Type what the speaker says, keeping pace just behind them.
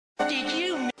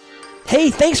Hey,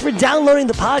 thanks for downloading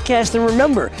the podcast, and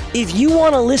remember, if you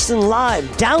want to listen live,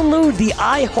 download the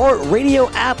iHeartRadio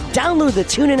app, download the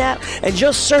TuneIn app, and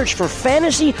just search for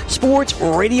Fantasy Sports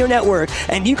Radio Network,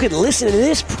 and you can listen to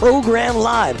this program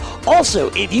live. Also,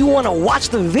 if you want to watch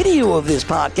the video of this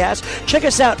podcast, check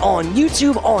us out on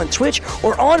YouTube, on Twitch,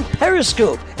 or on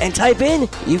Periscope, and type in,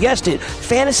 you guessed it,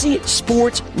 Fantasy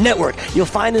Sports Network. You'll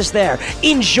find us there.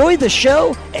 Enjoy the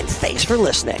show, and thanks for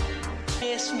listening.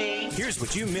 Here's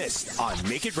what you missed on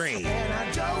Make It Rain.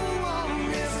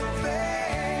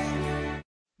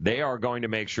 They are going to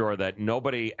make sure that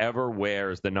nobody ever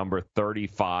wears the number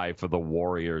 35 for the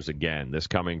Warriors again. This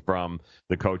coming from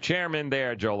the co-chairman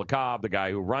there, Joe LaCobb, the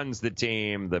guy who runs the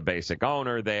team, the basic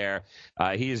owner there.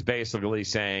 He is basically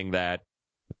saying that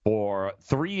for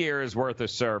 3 years worth of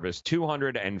service,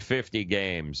 250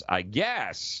 games, I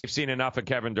guess I've seen enough of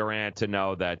Kevin Durant to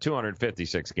know that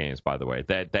 256 games, by the way,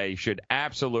 that they should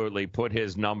absolutely put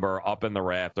his number up in the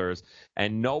rafters,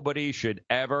 and nobody should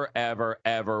ever, ever,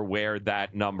 ever wear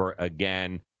that number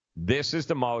again. This is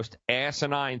the most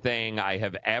asinine thing I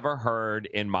have ever heard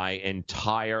in my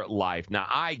entire life. Now,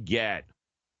 I get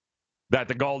that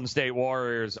the Golden State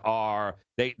Warriors are,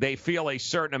 they feel a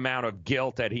certain amount of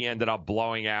guilt that he ended up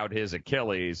blowing out his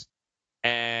Achilles,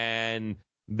 and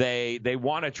they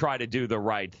want to try to do the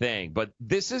right thing. But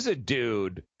this is a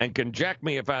dude, and correct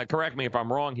me if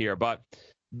I'm wrong here, but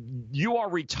you are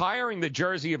retiring the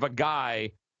jersey of a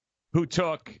guy who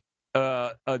took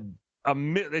a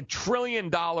 $1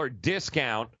 trillion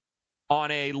discount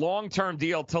on a long-term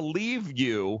deal to leave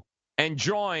you and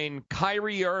join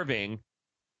Kyrie Irving,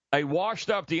 a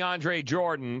washed-up DeAndre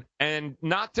Jordan, and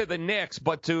not to the Knicks,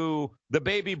 but to the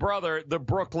baby brother, the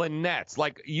Brooklyn Nets.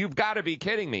 Like, you've got to be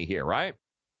kidding me here, right?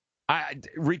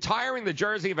 Retiring the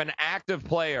jersey of an active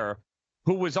player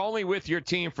who was only with your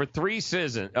team for 3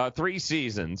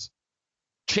 seasons,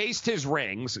 chased his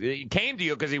rings. He came to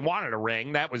you because he wanted a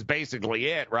ring. That was basically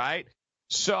it, right?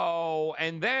 So,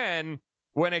 and then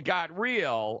when it got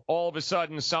real, all of a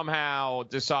sudden somehow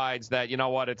decides that, you know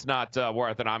what, it's not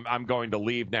worth it. I'm going to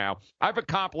leave now. I've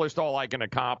accomplished all I can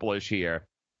accomplish here,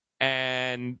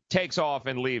 and takes off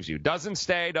and leaves you. Doesn't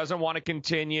stay, doesn't want to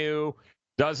continue,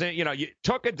 doesn't, you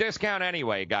took a discount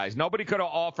anyway, guys. Nobody could have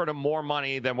offered him more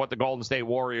money than what the Golden State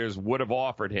Warriors would have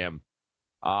offered him.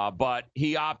 But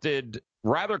he opted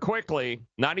rather quickly,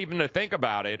 not even to think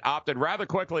about it, opted rather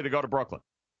quickly to go to Brooklyn.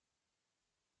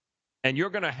 And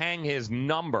you're going to hang his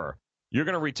number. You're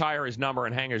going to retire his number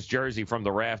and hang his jersey from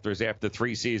the rafters after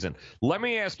 3 seasons. Let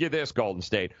me ask you this, Golden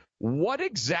State. What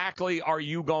exactly are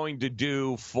you going to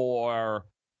do for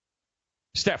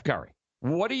Steph Curry?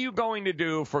 What are you going to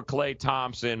do for Klay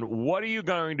Thompson? What are you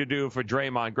going to do for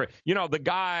Draymond Green? The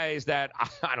guys that,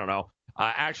 I don't know,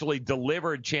 actually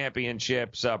delivered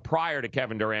championships prior to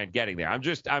Kevin Durant getting there.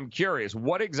 I'm curious.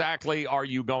 What exactly are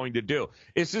you going to do?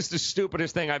 It's just the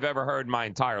stupidest thing I've ever heard in my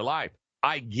entire life.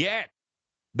 I get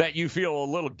that you feel a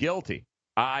little guilty.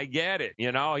 I get it.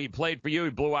 He played for you. He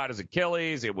blew out his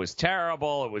Achilles. It was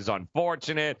terrible. It was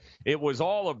unfortunate. It was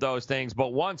all of those things.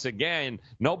 But once again,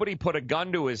 nobody put a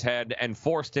gun to his head and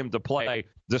forced him to play,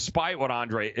 despite what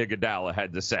Andre Iguodala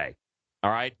had to say.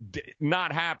 All right?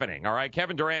 Not happening. All right?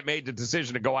 Kevin Durant made the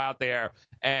decision to go out there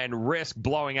and risk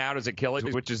blowing out his Achilles,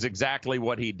 which is exactly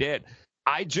what he did.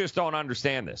 I just don't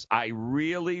understand this. I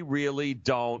really, really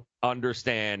don't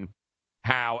understand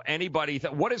how anybody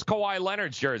what is Kawhi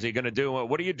Leonard's jersey going to do?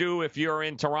 What do you do if you're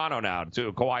in Toronto now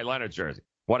to Kawhi Leonard's jersey?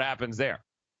 What happens there?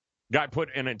 Guy put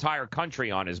an entire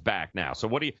country on his back now. So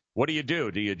what do you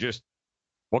do? Do you just,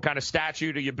 what kind of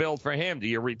statue do you build for him? Do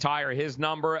you retire his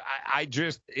number?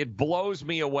 It blows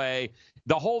me away.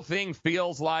 The whole thing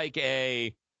feels like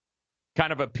a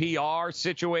kind of a PR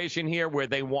situation here where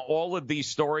they want all of these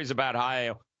stories about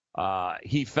how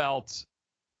he felt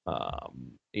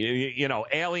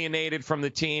alienated from the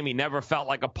team. He never felt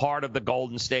like a part of the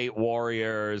Golden State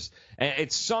Warriors. And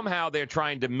it's somehow they're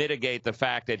trying to mitigate the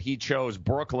fact that he chose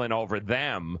Brooklyn over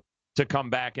them to come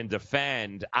back and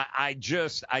defend. I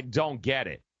don't get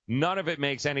it. None of it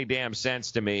makes any damn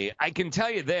sense to me. I can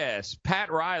tell you this, Pat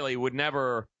Riley would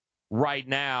never right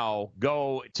now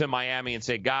go to Miami and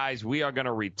say, guys, we are going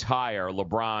to retire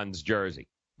LeBron's jersey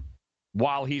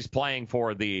while he's playing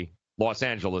for the Los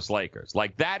Angeles Lakers.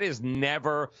 Like, that is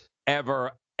never,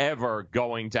 ever, ever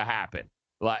going to happen.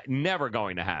 Like, never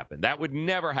going to happen. That would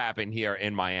never happen here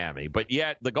in Miami. But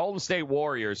yet the Golden State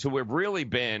Warriors, who have really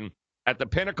been at the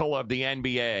pinnacle of the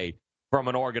NBA from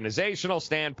an organizational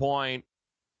standpoint,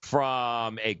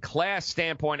 from a class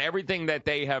standpoint, everything that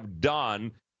they have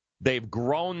done, they've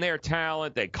grown their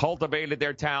talent, they cultivated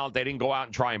their talent, they didn't go out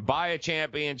and try and buy a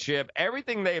championship.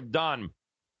 Everything they've done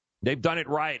They've done it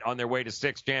right on their way to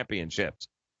 6 championships,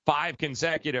 5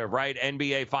 consecutive, right,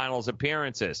 NBA Finals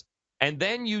appearances. And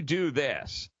then you do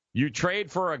this. You trade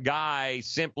for a guy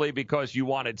simply because you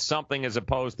wanted something as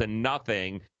opposed to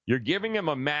nothing. You're giving him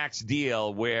a max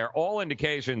deal where all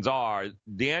indications are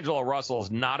D'Angelo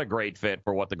Russell's not a great fit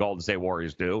for what the Golden State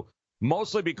Warriors do,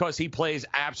 mostly because he plays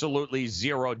absolutely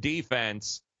zero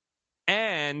defense,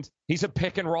 and he's a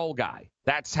pick-and-roll guy.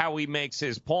 That's how he makes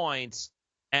his points,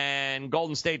 and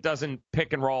Golden State doesn't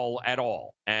pick and roll at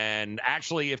all. And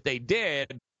actually, if they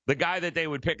did, the guy that they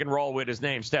would pick and roll with is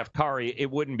named Steph Curry. It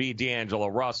wouldn't be D'Angelo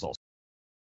Russell.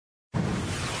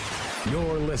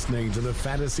 You're listening to the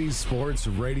Fantasy Sports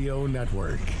Radio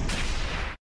Network.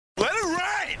 Let it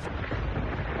rain!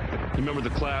 You remember the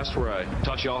class where I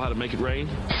taught y'all how to make it rain?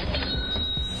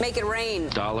 Make it rain.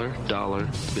 Dollar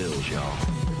bills, y'all.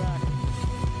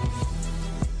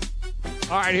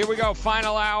 All right, here we go.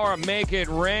 Final hour, Make It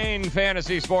Rain,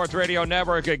 Fantasy Sports Radio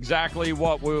Network. Exactly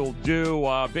what we'll do.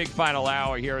 Big final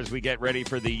hour here as we get ready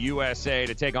for the USA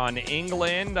to take on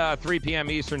England. 3 p.m.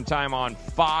 Eastern time on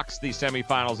Fox, the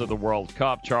semifinals of the World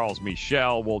Cup. Charles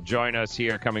Meshell will join us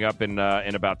here coming up in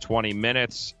about 20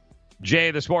 minutes.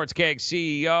 Jay, the Sports Keg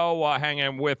CEO,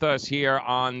 hanging with us here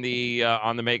on the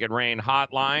Make It Rain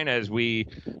hotline as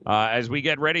we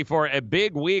get ready for a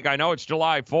big week. I know it's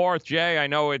July 4th, Jay. I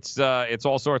know it's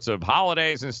all sorts of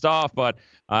holidays and stuff, but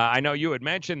I know you had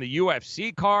mentioned the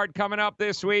UFC card coming up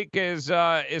this week is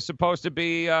supposed to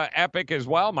be epic as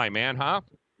well, my man, huh?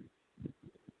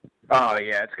 Oh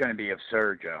yeah, it's going to be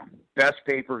absurd, Joe. Best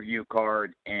pay-per-view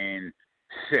card in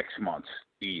 6 months,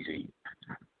 easy.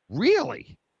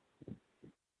 Really?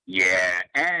 Yeah,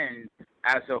 and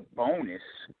as a bonus,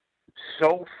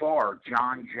 so far,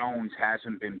 John Jones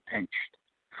hasn't been pinched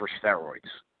for steroids.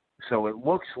 So it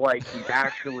looks like he's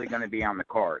actually going to be on the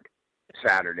card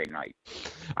Saturday night.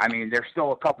 I mean, there's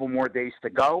still a couple more days to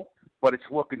go, but it's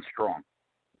looking strong.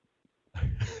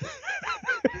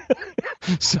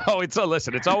 So it's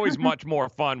always much more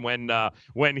fun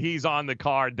when he's on the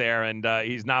card there and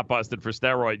he's not busted for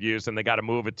steroid use and they got to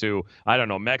move it to, I don't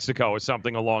know, Mexico or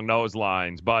something along those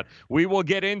lines. But we will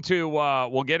get into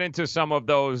some of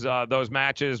those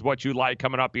matches, what you like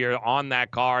coming up here on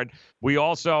that card. We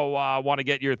also want to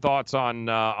get your thoughts on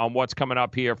what's coming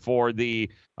up here for the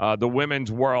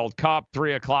Women's World Cup,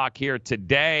 3:00 here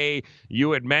today.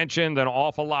 You had mentioned an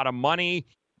awful lot of money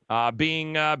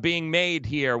being made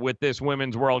here with this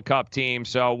Women's World Cup team.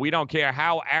 So we don't care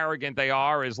how arrogant they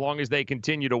are as long as they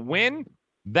continue to win.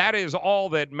 That is all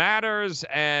that matters.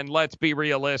 And let's be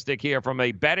realistic here from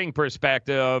a betting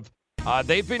perspective.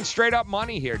 They've been straight up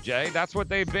money here, Jay. That's what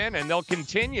they've been, and they'll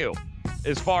continue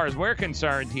as far as we're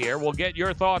concerned here. We'll get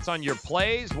your thoughts on your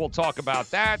plays. We'll talk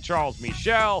about that. Charles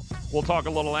Meshell. We'll talk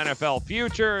a little NFL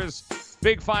futures.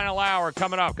 Big final hour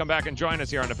coming up. Come back and join us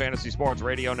here on the Fantasy Sports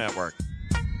Radio Network.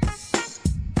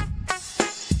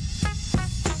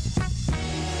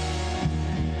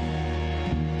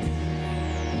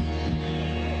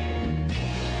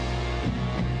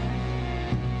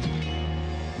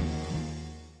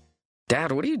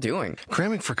 Dad, what are you doing?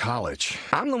 Cramming for college.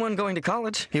 I'm the one going to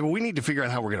college. Yeah, but we need to figure out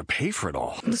how we're going to pay for it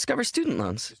all. Discover Student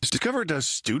Loans. Discover does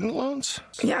student loans?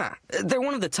 Yeah, they're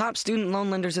one of the top student loan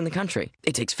lenders in the country.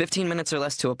 It takes 15 minutes or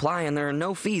less to apply, and there are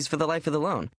no fees for the life of the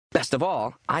loan. Best of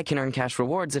all, I can earn cash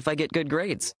rewards if I get good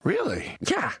grades. Really?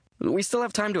 Yeah, we still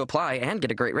have time to apply and get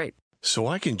a great rate. So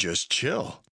I can just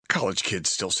chill. College kids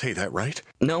still say that, right?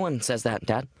 No one says that,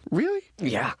 Dad. Really?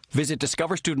 Yeah. Visit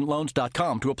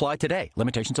discoverstudentloans.com to apply today.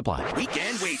 Limitations apply.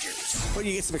 Weekend wagers. Well,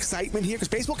 you get some excitement here because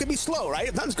baseball can be slow, right?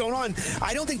 If nothing's going on,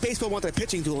 I don't think baseball want their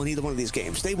pitching duel in either one of these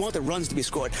games. They want the runs to be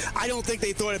scored. I don't think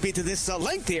they thought it'd be to this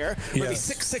length here, maybe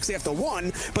 6-6 after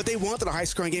 1, but they wanted a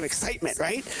high-scoring game, excitement,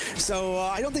 right? So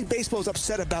I don't think baseball's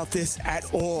upset about this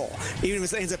at all, even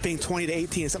if it ends up being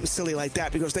 20-18 or something silly like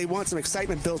that, because they want some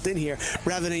excitement built in here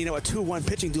rather than, a 2-1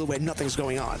 pitching duel where nothing's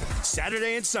going on.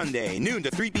 Saturday and Sunday, noon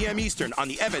to 3 p.m. Eastern on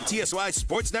the FNTSY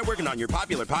Sports Network and on your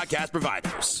popular podcast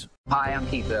providers. Hi, I'm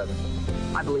Keith Urban.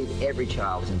 I believe every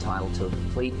child is entitled to a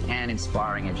complete and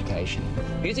inspiring education.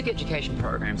 Music education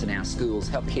programs in our schools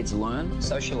help kids learn,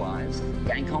 socialize,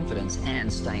 gain confidence,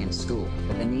 and stay in school.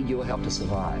 But they need your help to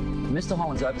survive. Mr.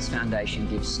 Holland's Opus Foundation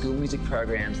gives school music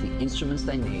programs the instruments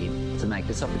they need to make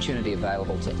this opportunity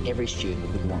available to every student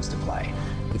who wants to play.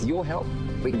 With your help,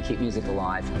 we can keep music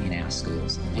alive in our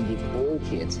schools and give all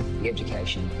kids the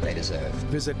education they deserve.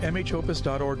 Visit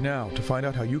mhopus.org now to find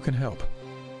out how you can help.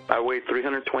 I weighed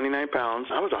 329 pounds.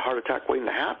 I was a heart attack waiting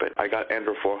to happen. I got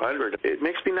Andro 400. It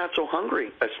makes me not so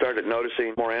hungry. I started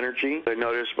noticing more energy. I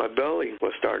noticed my belly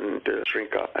was starting to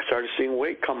shrink up. I started seeing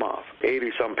weight come off,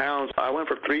 80-some pounds. I went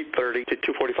from 330 to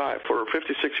 245. For a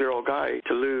 56-year-old guy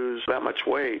to lose that much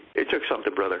weight, it took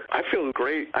something, brother. I feel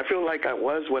great. I feel like I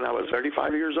was when I was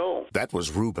 35 years old. That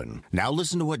was Ruben. Now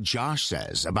listen to what Josh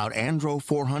says about Andro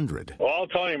 400. Well, I'll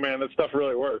tell you, man, that stuff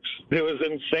really works. It was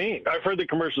insane. I've heard the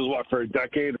commercials, for a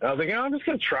decade. I was like, I'm just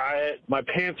going to try it. My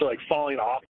pants are, like, falling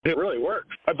off. It really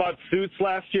works. I bought suits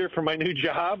last year for my new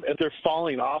job, and they're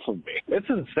falling off of me. It's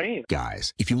insane.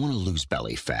 Guys, if you want to lose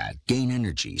belly fat, gain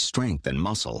energy, strength, and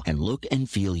muscle, and look and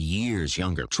feel years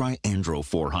younger, try Andro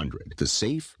 400, the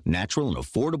safe, natural, and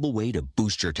affordable way to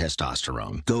boost your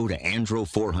testosterone. Go to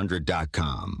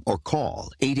andro400.com or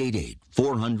call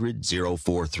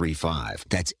 888-400-0435.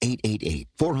 That's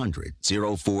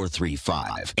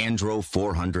 888-400-0435.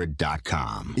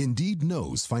 andro400.com. Indeed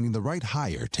knows finding the right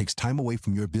hire takes time away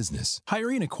from your business.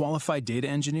 Hiring a qualified data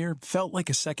engineer felt like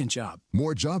a second job.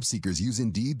 More job seekers use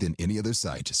Indeed than any other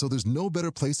site, so there's no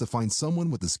better place to find someone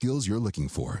with the skills you're looking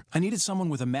for. I needed someone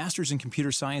with a master's in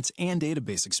computer science and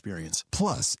database experience.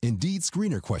 Plus, Indeed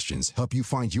screener questions help you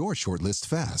find your shortlist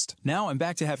fast. Now I'm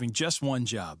back to having just one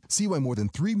job. See why more than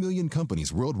 3 million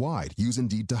companies worldwide use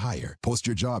Indeed to hire. Post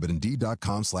your job at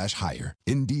Indeed.com/hire.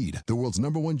 Indeed, the world's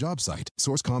 #1 job site.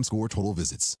 Source Comscore total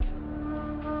visits.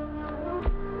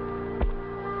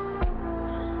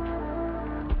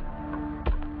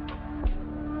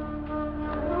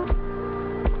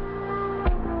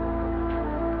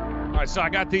 All right, so I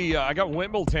got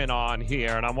Wimbledon on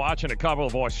here, and I'm watching a couple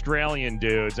of Australian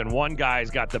dudes, and one guy's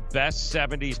got the best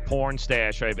 70s porn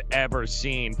stash I've ever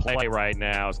seen play right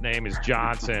now. His name is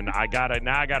Johnson. I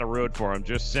gotta root for him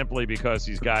just simply because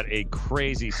he's got a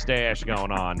crazy stash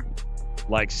going on.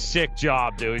 Like, sick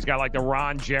job, dude. He's got like the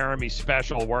Ron Jeremy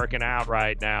special working out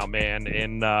right now, man.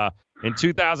 In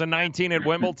 2019 at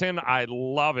Wimbledon, I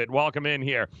love it. Welcome in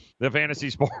here, the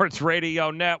Fantasy Sports Radio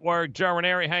Network. Joe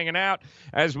Ranieri hanging out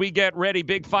as we get ready.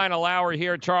 Big final hour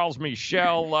here. Charles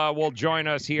Meshell will join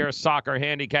us here, soccer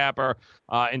handicapper,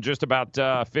 in just about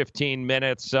 15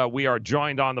 minutes. We are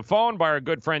joined on the phone by our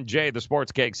good friend Jay, the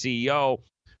Sports Keg CEO,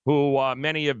 who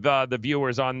many of the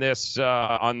viewers on this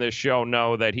show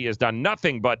know that he has done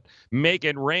nothing but make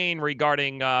it rain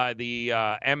regarding the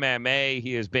MMA.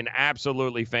 He has been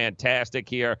absolutely fantastic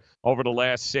here over the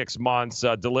last 6 months,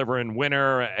 delivering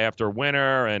winner after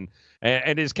winner. And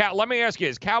let me ask you,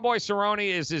 is Cowboy Cerrone,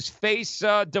 is his face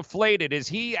deflated? Is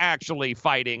he actually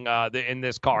fighting in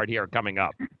this card here coming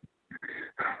up?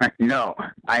 No,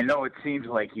 I know it seems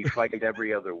like he fights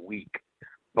every other week.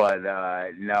 But,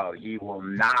 no, he will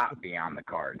not be on the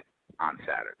card on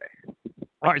Saturday.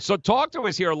 All right, so talk to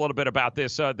us here a little bit about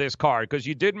this card, because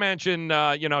you did mention,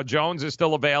 Jones is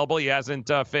still available. He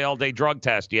hasn't failed a drug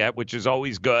test yet, which is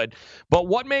always good. But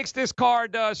what makes this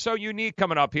card so unique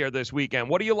coming up here this weekend?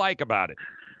 What do you like about it?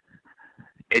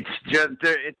 It's just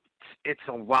it's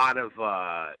a lot of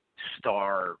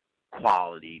star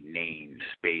quality names,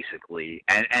 basically,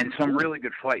 and some really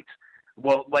good fights.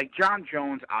 Well, like John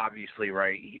Jones, obviously,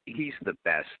 right? He's the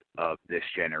best of this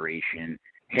generation.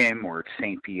 Him or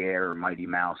St. Pierre or Mighty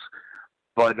Mouse.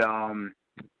 But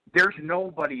there's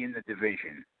nobody in the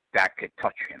division that could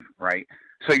touch him, right?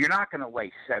 So you're not going to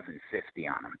lay $750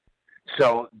 on him.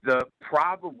 So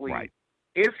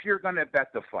if you're going to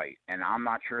bet the fight, and I'm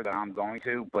not sure that I'm going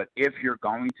to, but if you're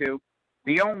going to,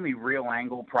 the only real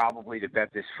angle probably to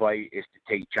bet this fight is to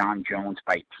take John Jones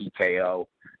by TKO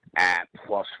at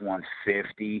plus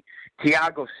 150.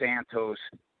 Thiago Santos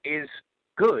is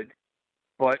good,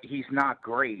 but he's not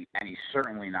great, and he's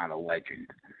certainly not a legend.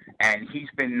 And he's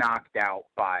been knocked out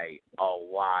by a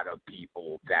lot of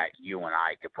people that you and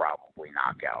I could probably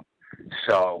knock out.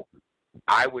 So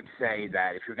I would say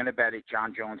that if you're going to bet it,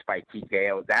 John Jones by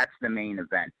TKO, that's the main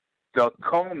event. The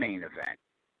co-main event,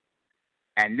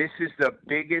 and this is the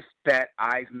biggest bet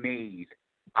I've made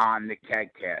on the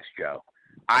Kegcast, Joe.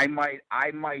 I might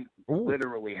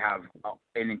literally have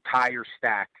an entire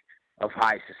stack of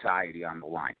High Society on the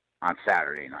line on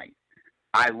Saturday night.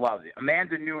 I love it.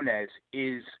 Amanda Nunes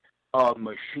is a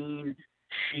machine.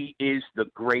 She is the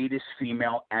greatest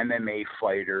female MMA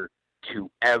fighter to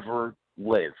ever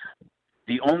live.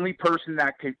 The only person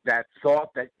that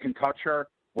thought that can touch her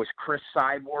was Chris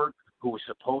Cyborg, who was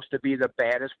supposed to be the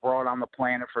baddest broad on the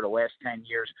planet for the last 10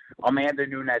 years. Amanda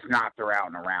Nunes knocked her out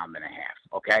in a round and a half,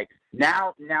 okay?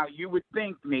 Now you would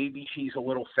think maybe she's a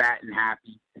little fat and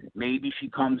happy. Maybe she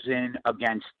comes in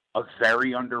against a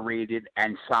very underrated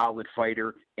and solid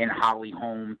fighter in Holly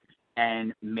Holm,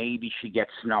 and maybe she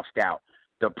gets snuffed out.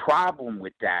 The problem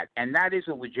with that, and that is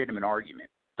a legitimate argument,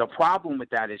 the problem with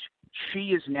that is she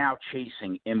is now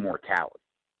chasing immortality.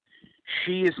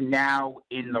 She is now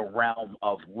in the realm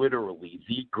of literally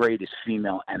the greatest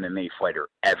female MMA fighter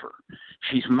ever.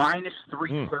 She's minus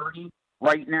 330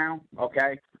 right now,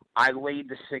 okay? I laid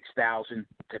the 6,000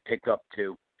 to pick up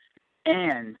 2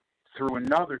 and threw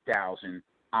another 1,000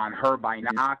 on her by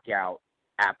knockout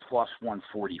at plus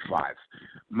 145.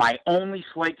 My only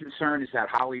slight concern is that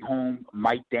Holly Holm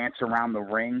might dance around the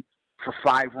ring for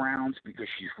 5 rounds because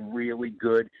she's really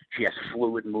good. She has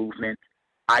fluid movement.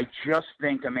 I just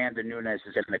think Amanda Nunes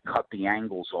is going to cut the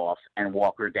angles off and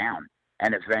walk her down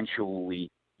and eventually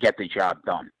get the job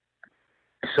done.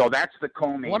 So that's the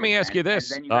co-main. Let me ask you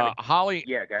this.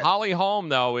 Holly Holm,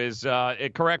 though, is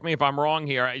correct me if I'm wrong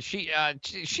here. She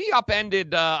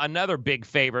upended another big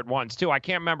favorite once, too. I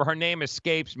can't remember. Her name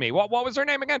escapes me. What was her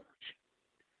name again?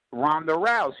 Ronda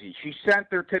Rousey. She sent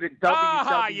her to the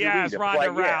WWE. Yes, Ronda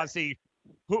Rousey.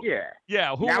 Who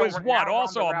was what?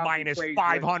 Also a minus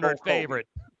 500 favorite.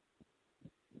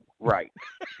 Right.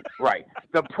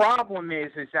 The problem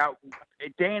is that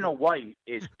Dana White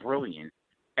is brilliant,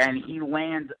 and he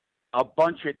lands a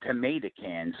bunch of tomato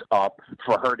cans up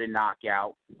for her to knock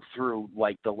out through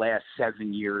like the last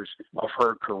 7 years of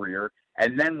her career.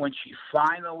 And then when she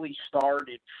finally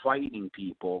started fighting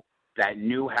people that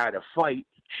knew how to fight,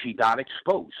 she got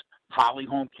exposed. Holly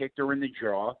Holm kicked her in the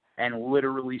jaw and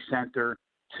literally sent her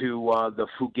to the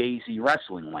Fugazi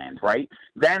wrestling land, right?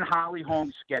 Then Holly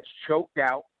Holm gets choked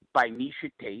out by Miesha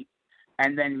Tate,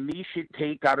 and then Miesha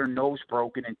Tate got her nose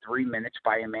broken in 3 minutes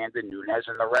by Amanda Nunes,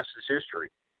 and the rest is history.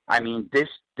 I mean,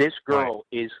 this girl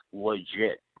is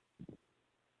legit.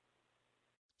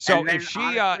 So if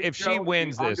she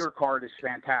wins this, the undercard is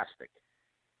fantastic.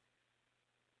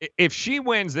 If she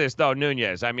wins this, though,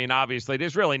 Nunes, I mean, obviously,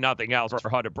 there's really nothing else for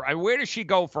her to. Where does she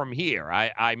go from here?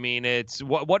 I mean, it's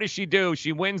what does she do?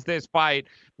 She wins this fight.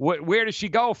 Where does she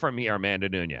go from here, Amanda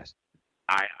Nunes?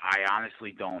 I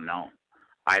honestly don't know.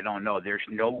 I don't know. There's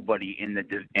nobody in the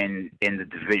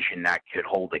division that could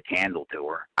hold a candle to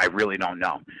her. I really don't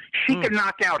know. She could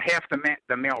knock out half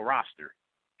the male roster.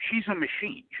 She's a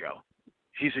machine, Joe.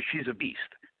 She's a beast.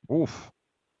 Oof.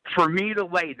 For me to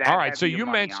lay that all right, so you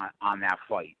mentioned on that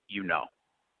fight,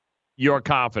 you're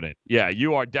confident. Yeah,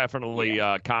 you are definitely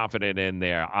confident in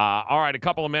there. All right, a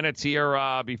couple of minutes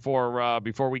here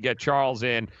before we get Charles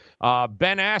in.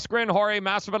 Ben Askren, Jorge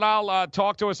Masvidal,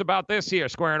 talk to us about this here,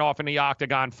 squaring off in the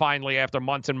octagon finally after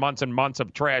months and months and months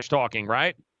of trash talking,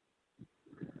 right?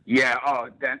 Yeah. Oh,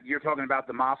 then you're talking about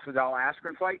the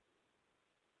Masvidal-Askren fight?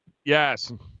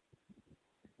 Yes.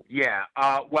 Yeah.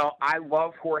 Well, I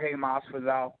love Jorge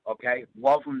Masvidal. Okay,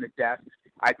 love him to death.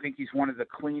 I think he's one of the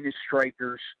cleanest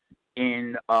strikers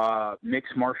in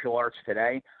mixed martial arts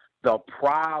today. The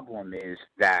problem is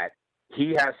that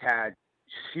he has had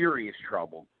serious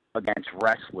trouble against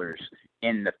wrestlers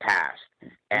in the past,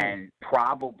 and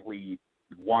probably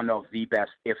one of the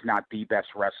best, if not the best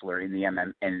wrestler in the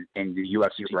in the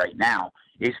UFC right now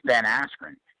is Ben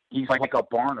Askren. He's like a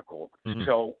barnacle. Mm-hmm.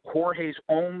 So Jorge's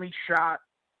only shot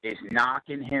is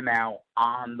knocking him out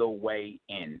on the way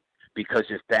in. Because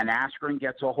if Ben Askren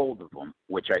gets a hold of him,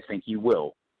 which I think he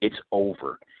will, it's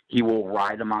over. He will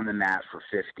ride him on the mat for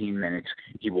 15 minutes.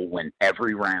 He will win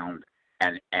every round,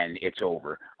 and it's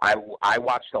over. I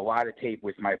watched a lot of tape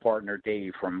with my partner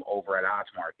Dave from over at Odds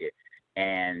Market,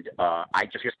 and I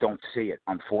just don't see it.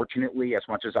 Unfortunately, as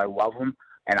much as I love him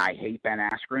and I hate Ben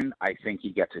Askren, I think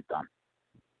he gets it done.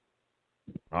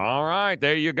 All right,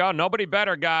 there you go. Nobody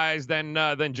better, guys, than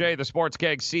Jay, the Sports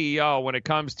Keg CEO, when it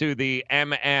comes to the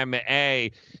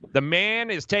MMA. The man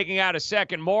is taking out a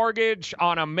second mortgage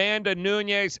on Amanda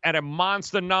Nunes at a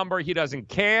monster number. He doesn't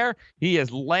care. He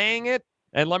is laying it.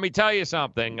 And let me tell you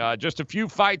something. Just a few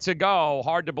fights ago,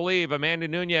 hard to believe, Amanda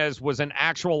Nunes was an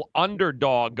actual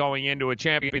underdog going into a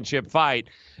championship fight.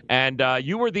 And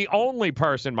you were the only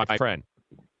person, my friend,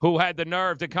 who had the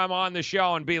nerve to come on the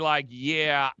show and be like,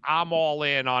 yeah, I'm all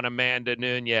in on Amanda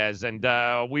Nunes. And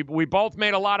we both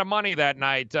made a lot of money that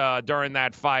night during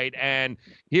that fight. And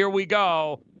here we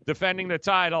go, defending the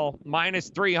title,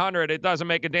 minus 300. It doesn't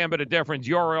make a damn bit of difference.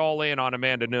 You're all in on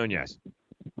Amanda Nunes.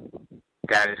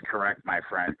 That is correct, my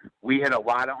friend. We had a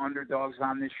lot of underdogs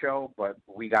on this show, but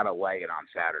we got to lay it on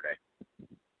Saturday.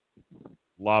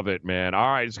 Love it, man. All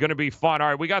right, it's going to be fun. All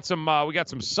right, we got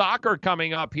some soccer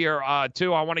coming up here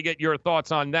too. I want to get your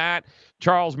thoughts on that.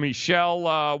 Charles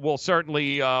Meshell will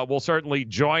certainly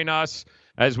join us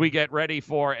as we get ready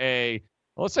for a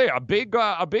big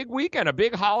weekend, a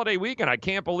big holiday weekend. I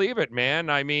can't believe it, man.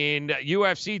 I mean,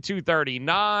 UFC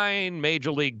 239,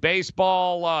 Major League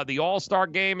Baseball, the All-Star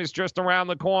game is just around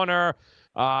the corner.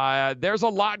 there's a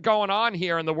lot going on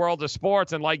here in the world of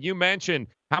sports. And like you mentioned,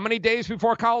 how many days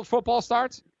before college football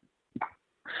starts?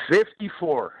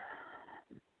 54.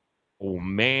 Oh,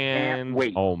 man. Can't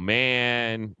wait. Oh,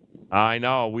 man. I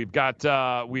know. We've got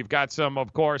some,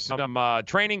 of course, some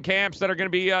training camps that are going to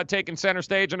be taking center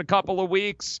stage in a couple of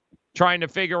weeks, trying to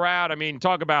figure out. I mean,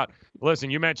 talk about, listen,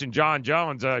 you mentioned John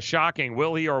Jones. Shocking.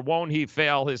 Will he or won't he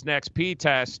fail his next P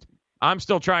test? I'm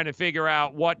still trying to figure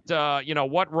out what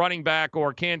running back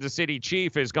or Kansas City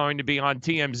Chief is going to be on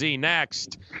TMZ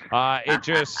next.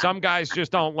 Some guys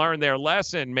just don't learn their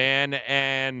lesson, man.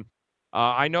 And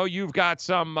I know you've got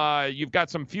some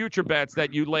future bets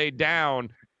that you laid down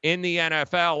in the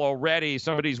NFL already.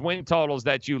 Some of these win totals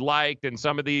that you liked, and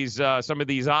some of these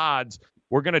odds.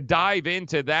 We're going to dive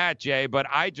into that, Jay. But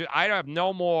I have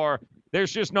no more.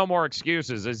 There's just no more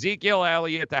excuses. Ezekiel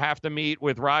Elliott to have to meet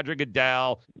with Roger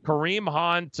Goodell, Kareem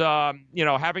Hunt,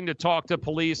 having to talk to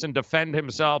police and defend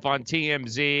himself on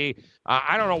TMZ.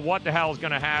 I don't know what the hell is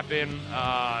going to happen,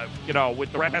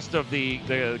 with the rest of the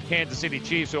Kansas City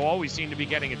Chiefs, who always seem to be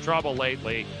getting in trouble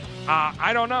lately.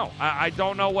 I don't know. I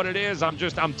don't know what it is. I'm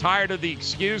tired of the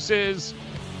excuses.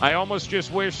 I almost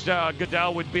just wish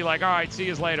Goodell would be like, all right, see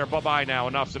you later. Bye-bye now.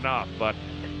 Enough's enough. But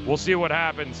we'll see what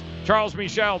happens. Charles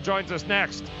Michel joins us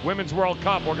next. Women's World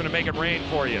Cup. We're going to make it rain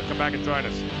for you. Come back and join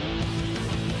us.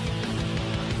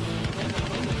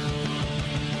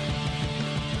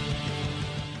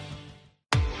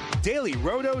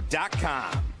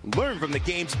 DailyRoto.com. Learn from the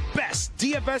game's best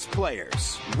DFS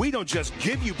players. We don't just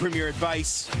give you premier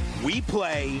advice, we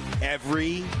play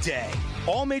every day.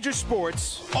 All major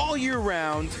sports, all year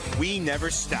round, we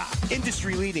never stop.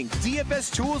 Industry-leading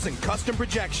DFS tools and custom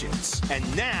projections.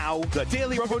 And now, the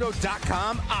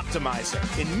DailyRoto.com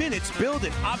Optimizer. In minutes, build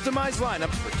and optimize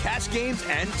lineups for cash games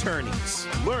and tourneys.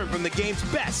 Learn from the game's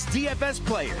best DFS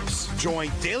players. Join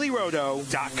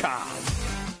DailyRoto.com.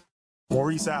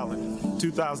 Maurice Allen,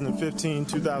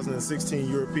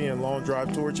 2015-2016 European Long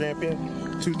Drive Tour champion,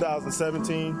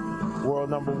 2017 world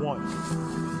number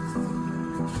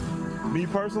 1. Me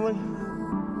personally,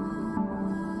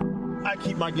 I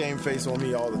keep my game face on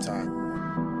me all the time.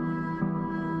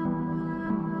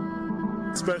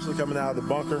 Especially coming out of the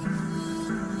bunker,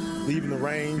 leaving the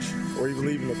range, or even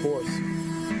leaving the course.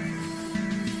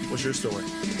 What's your story?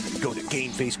 Go to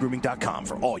GameFaceGrooming.com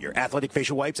for all your athletic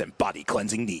facial wipes and body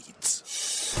cleansing needs.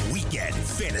 Weekend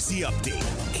Fantasy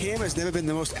Update. Cam has never been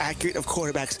the most accurate of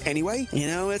quarterbacks anyway.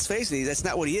 Let's face it, that's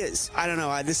not what he is. I don't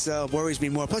know. This worries me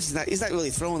more. Plus, he's not really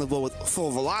throwing the ball with full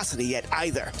velocity yet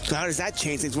either. So how does that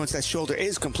change things once that shoulder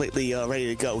is completely ready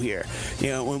to go here?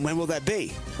 When will that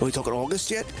be? Are we talking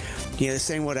August yet? The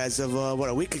same as of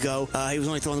a week ago, he was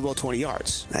only throwing the ball 20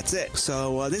 yards. That's it.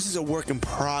 So this is a work in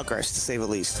progress, to say the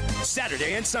least.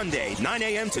 Saturday and Sunday, 9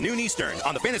 a.m. to noon Eastern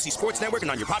on the Fantasy Sports Network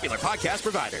and on your popular podcast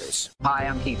providers. Hi,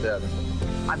 I'm Keith Urban.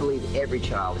 I believe every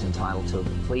child is entitled to a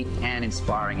complete and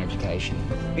inspiring education.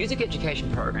 Music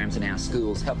education programs in our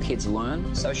schools help kids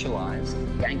learn, socialize,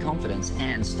 gain confidence,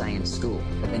 and stay in school.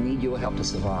 But they need your help to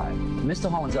survive. Mr.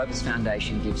 Holland's Opus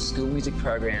Foundation gives school music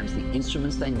programs the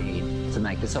instruments they need to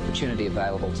make this opportunity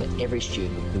available to every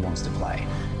student who wants to play.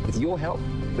 With your help,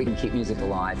 we can keep music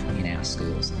alive in our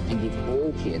schools and give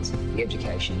all kids the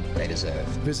education they deserve.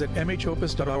 Visit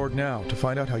mhopus.org now to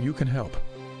find out how you can help.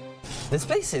 This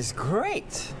place is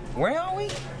great. Where are we?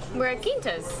 We're at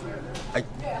Quintas.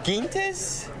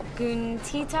 Quintas?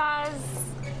 Guntitas.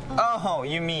 Oh,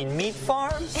 you mean meat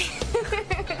farms?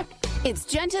 It's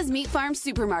Genta's Meat Farms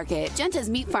Supermarket. Genta's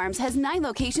Meat Farms has 9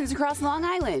 locations across Long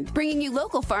Island, bringing you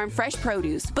local farm fresh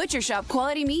produce, butcher shop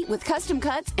quality meat with custom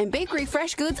cuts, and bakery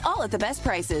fresh goods all at the best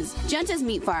prices. Genta's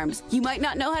Meat Farms. You might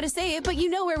not know how to say it, but you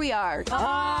know where we are.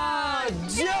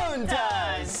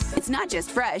 Genta's! It's not just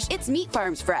fresh, it's Meat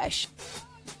Farms fresh.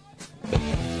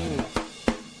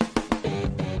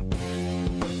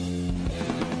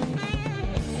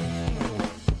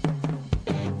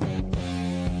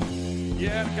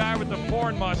 Yeah, the guy with the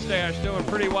porn mustache doing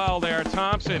pretty well there.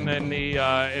 Thompson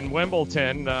in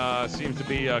Wimbledon seems to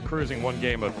be cruising one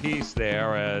game apiece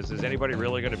there. Is anybody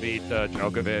really going to beat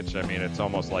Djokovic? I mean, it's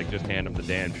almost like just hand him the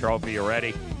damn trophy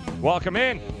already. Welcome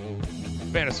in,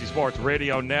 Fantasy Sports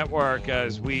Radio Network,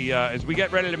 as we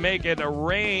get ready to make it a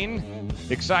rain.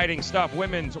 Exciting stuff.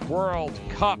 Women's World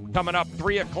Cup coming up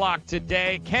 3 o'clock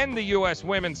today. Can the U.S.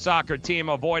 women's soccer team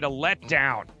avoid a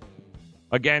letdown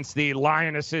against the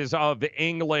Lionesses of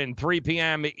England, 3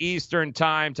 p.m. Eastern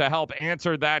time. To help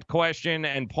answer that question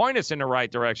and point us in the right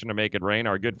direction to make it rain,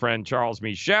 our good friend Charles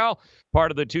Meshell,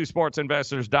 part of the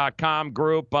twosportsinvestors.com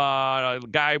group, a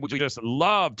guy we just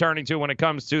love turning to when it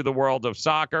comes to the world of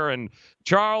soccer. And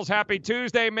Charles, happy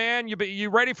Tuesday, man. You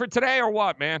ready for today or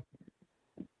what, man?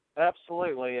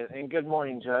 Absolutely, and good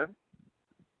morning, Joe.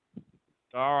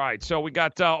 All right, so we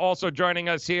got also joining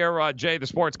us here, Jay, the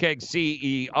Sports Keg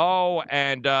CEO,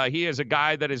 and he is a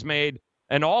guy that has made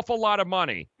an awful lot of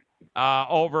money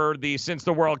since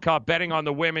the World Cup, betting on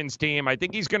the women's team. I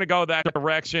think he's going to go that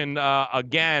direction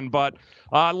again. But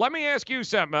let me ask you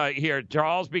something here,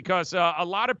 Charles, because a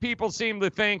lot of people seem to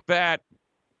think that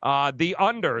the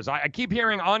unders. I keep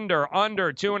hearing under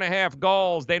 2.5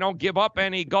 goals. They don't give up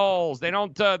any goals. They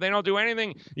don't do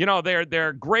anything. You know,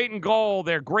 they're great in goal.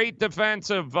 They're great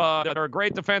defensive. They're a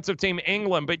great defensive team,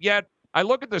 England. But yet, I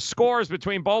look at the scores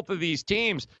between both of these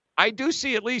teams. I do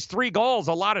see at least 3 goals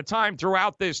a lot of time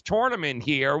throughout this tournament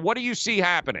here. What do you see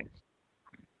happening?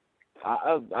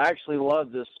 I actually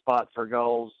love this spot for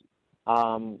goals.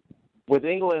 With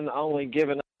England only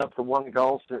giving up for 1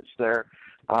 goal since their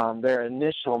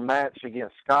initial match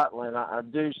against Scotland, I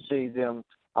do see them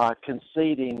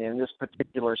conceding in this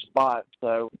particular spot.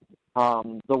 So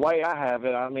the way I have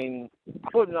it, I mean, I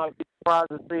would not be surprised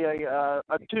to see a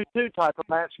 2-2 type of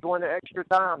match going to extra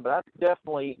time, but I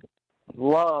definitely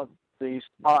love the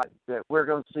spot that we're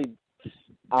going to see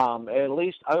at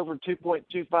least over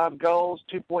 2.25 goals,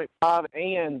 2.5,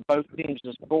 and both teams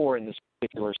to score in this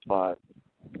particular spot.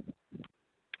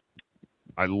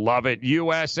 I love it.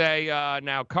 USA,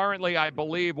 now currently, I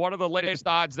believe, what are the latest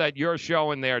odds that you're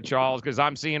showing there, Charles? Because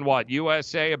I'm seeing what?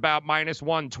 USA about minus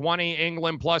 120,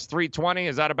 England plus 320.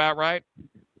 Is that about right?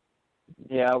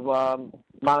 Yeah,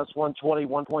 minus 120,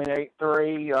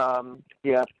 1.83.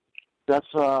 Yeah, that's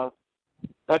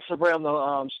around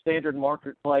the standard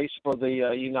marketplace for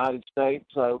the United States.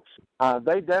 So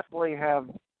they definitely have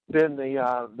been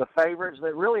the favorites.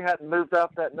 They really hadn't moved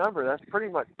up that number. That's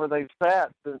pretty much where they've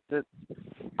sat since it's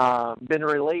been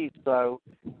released. So,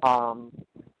 I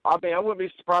mean, I wouldn't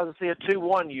be surprised to see a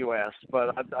 2-1 U.S.,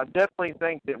 but I definitely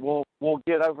think that we'll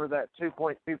get over that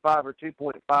 2.25 or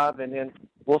 2.5, and then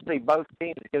we'll see both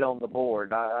teams get on the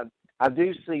board. I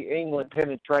do see England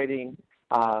penetrating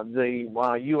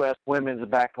the U.S. women's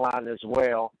back line as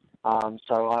well.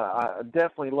 So I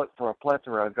definitely look for a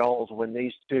plethora of goals when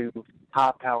these two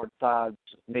high-powered sides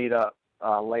meet up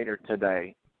later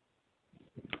today.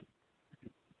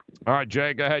 All right,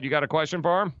 Jay, go ahead. You got a question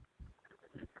for him?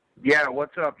 Yeah,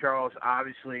 what's up, Charles?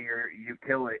 Obviously, you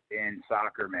kill it in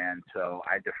soccer, man, so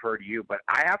I defer to you. But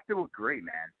I have to agree,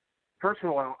 man. First of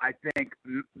all, I think,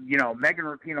 Megan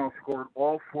Rapinoe scored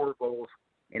all 4 goals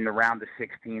in the round of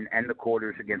 16 and the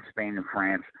quarters against Spain and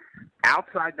France.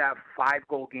 Outside that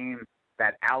 5-goal game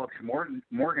that Alex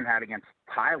Morgan had against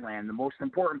Thailand, the most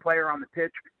important player on the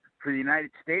pitch for the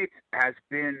United States has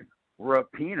been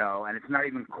Rapinoe, and it's not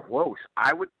even close.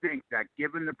 I would think that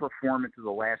given the performance of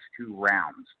the last 2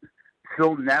 rounds,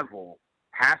 Phil Neville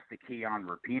has to key on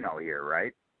Rapinoe here,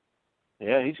 right?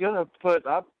 Yeah, he's going to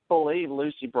I believe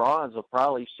Lucy Bronze will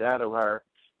probably shadow her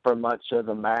for much of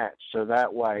the match, so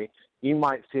that way you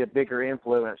might see a bigger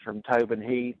influence from Tobin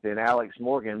Heath, and Alex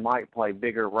Morgan might play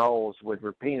bigger roles, with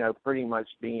Rapinoe pretty much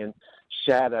being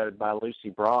shadowed by Lucy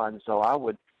Braun. So I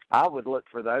would look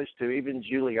for those two. Even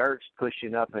Julie Ertz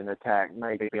pushing up in attack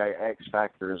may be an X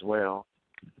factor as well.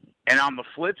 And on the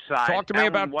flip side, talk to me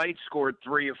about White scored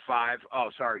 3 of 5. Oh,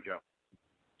 sorry, Joe.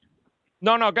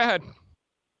 No, go ahead.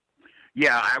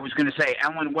 Yeah, I was going to say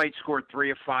Ellen White scored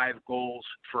 3 of 5 goals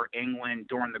for England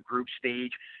during the group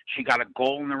stage. She got a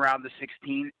goal in the round of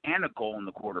 16 and a goal in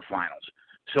the quarterfinals.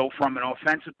 So from an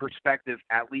offensive perspective,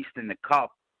 at least in the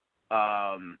Cup,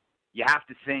 you have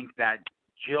to think that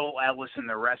Jill Ellis and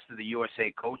the rest of the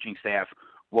USA coaching staff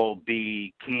will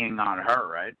be keying on her,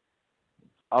 right?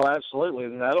 Oh, absolutely.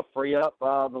 And that'll free up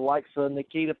the likes of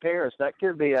Nikita Paris. That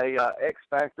could be a X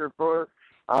factor for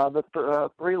the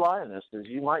 3 Lionesses.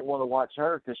 You might want to watch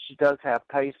her because she does have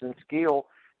pace and skill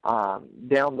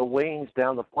down the wings,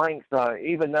 down the flanks.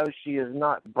 Even though she is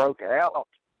not broke out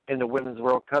in the Women's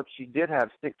World Cup, she did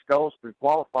have 6 goals through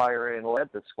qualifier and led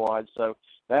the squad. So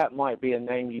that might be a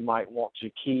name you might want to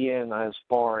key in as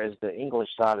far as the English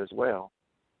side as well.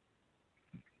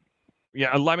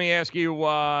 Yeah, let me ask you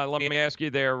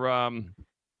there,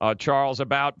 Charles,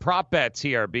 about prop bets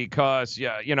here because,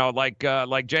 like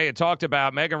Jay had talked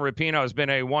about, Megan Rapinoe has been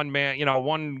a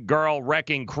one-girl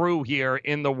wrecking crew here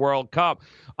in the World Cup.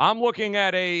 I'm looking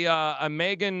at a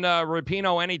Megan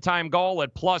Rapinoe anytime goal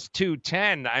at plus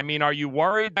 210. I mean, are you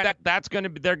worried that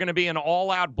they're going to be an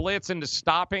all-out blitz into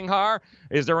stopping her?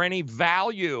 Is there any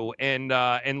value in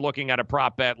looking at a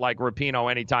prop bet like Rapinoe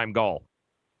anytime goal?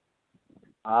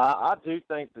 I do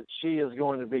think that she is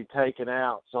going to be taken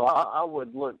out, so I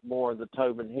would look more the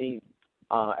Tobin Heath,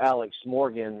 Alex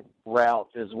Morgan route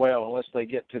as well, unless they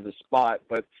get to the spot.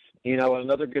 But,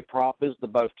 another good prop is the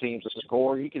both teams to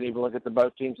score. You can even look at the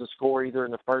both teams to score either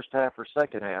in the first half or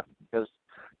second half because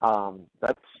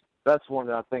that's one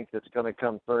that I think that's going to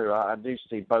come through. I do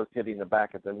see both hitting the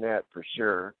back of the net for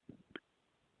sure.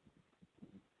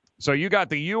 So you got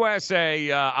the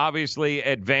USA obviously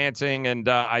advancing, and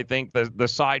I think the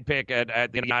side pick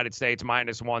at the United States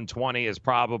minus 120 is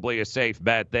probably a safe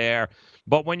bet there.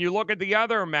 But when you look at the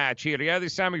other match here, the other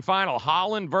semifinal,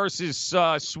 Holland versus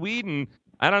Sweden,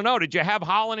 I don't know. Did you have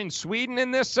Holland and Sweden in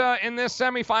this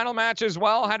semifinal match as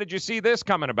well? How did you see this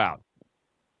coming about?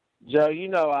 Joe,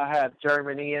 I had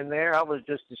Germany in there. I was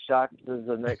just as shocked as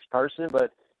the next person,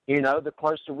 but the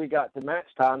closer we got to match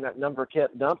time, that number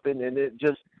kept dumping, and it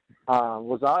just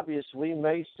was obvious we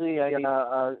may see an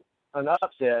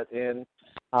upset, and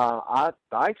I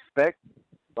expect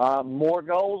more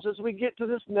goals as we get to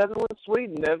this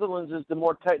Netherlands-Sweden. Netherlands is the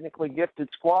more technically gifted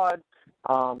squad.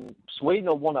 Sweden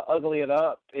will want to ugly it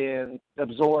up and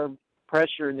absorb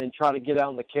pressure and then try to get out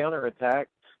on the counterattack,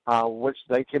 which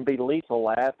they can be lethal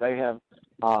at. They have,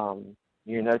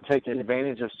 taken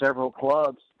advantage of several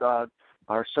clubs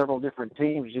or several different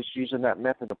teams just using that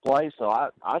method of play. So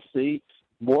I see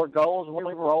more goals when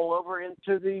we roll over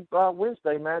into the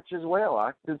Wednesday match as well.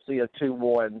 I could see a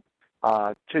 2-1,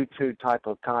 2-2 type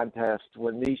of contest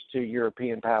when these two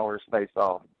European powers face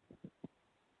off.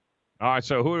 All right,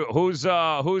 so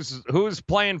who's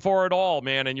playing for it all,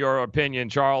 man? In your opinion,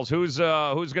 Charles, who's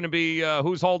going to be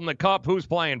who's holding the cup? Who's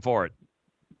playing for it?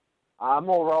 I'm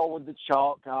gonna roll with the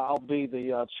chalk. I'll be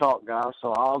the chalk guy,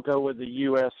 so I'll go with the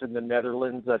U.S. and the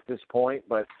Netherlands at this point.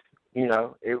 But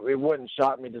it wouldn't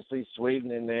shock me to see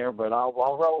Sweden in there. But I'll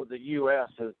roll with the U.S.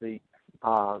 as the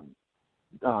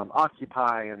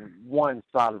occupying one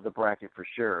side of the bracket for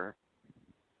sure.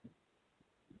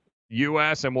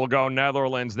 U.S. and we'll go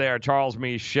Netherlands there. Charles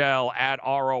Meshell at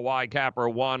ROY Capper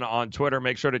 1 on Twitter.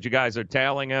 Make sure that you guys are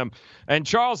tailing him. And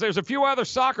Charles, there's a few other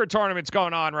soccer tournaments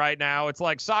going on right now. It's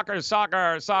like soccer.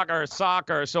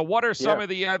 So what are some of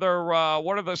the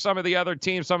other some of the other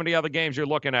teams, some of the other games you're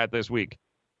looking at this week?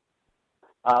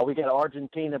 We got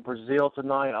Argentina, Brazil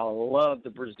tonight. I love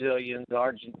the Brazilians.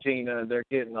 Argentina, they're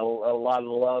getting a lot of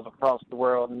love across the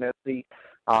world. Messi.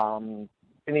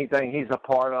 Anything he's a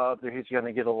part of, he's going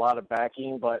to get a lot of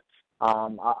backing. But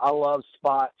I love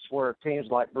spots where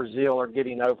teams like Brazil are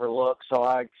getting overlooked, so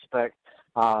I expect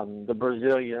the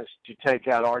Brazilians to take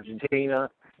out Argentina.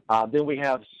 Then we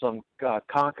have some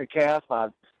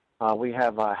CONCACAF. We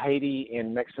have Haiti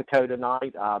and Mexico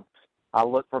tonight. I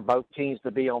look for both teams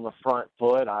to be on the front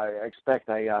foot. I expect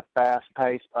a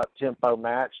fast-paced, up-tempo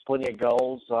match, plenty of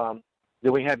goals.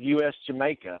 Then we have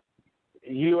U.S.-Jamaica.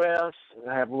 U.S.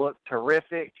 have looked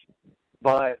terrific,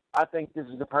 but I think this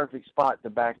is the perfect spot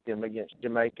to back them against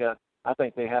Jamaica. I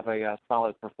think they have a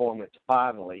solid performance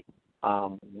finally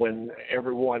when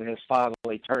everyone has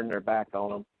finally turned their back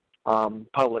on them.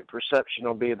 Public perception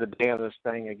will be the damnedest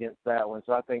thing against that one,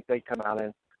 so I think they come out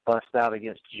and bust out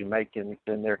against Jamaicans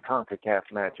in their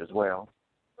CONCACAF match as well.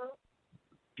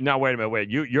 Now, wait a minute.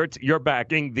 You're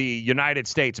backing the United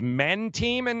States men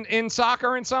team in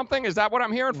soccer and something? Is that what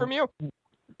I'm hearing from you?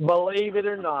 Believe it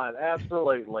or not,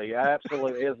 absolutely.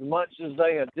 Absolutely. As much as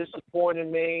they have disappointed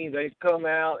me, they've come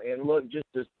out and looked just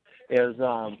as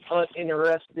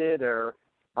uninterested or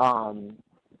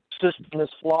system is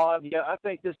flawed. Yeah, I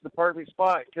think this is the perfect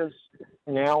spot because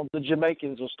now the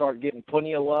Jamaicans will start getting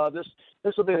plenty of love.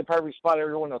 This will be the perfect spot.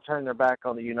 Everyone will turn their back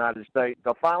on the United States.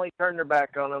 They'll finally turn their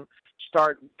back on them,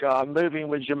 start moving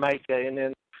with Jamaica, and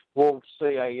then we'll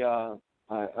see a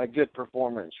good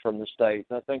performance from the States.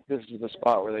 I think this is the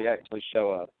spot where they actually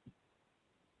show up.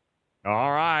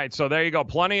 All right, so there you go.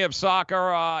 Plenty of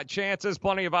soccer chances,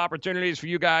 plenty of opportunities for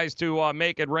you guys to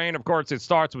make it rain. Of course, it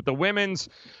starts with the women's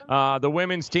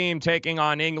team taking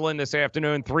on England this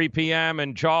afternoon, 3 p.m.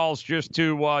 And Charles, just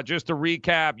to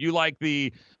recap, you like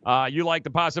the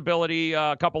possibility,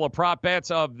 a couple of prop bets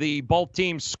of the both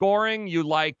teams scoring. You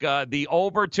like the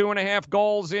over 2.5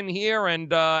 goals in here,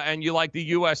 and you like the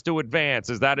U.S. to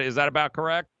advance. Is that about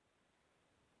correct?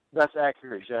 That's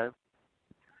accurate, Joe.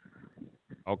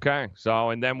 Okay. So,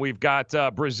 and then we've got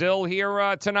Brazil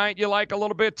here tonight. You like a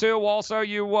little bit too. Also,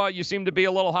 you seem to be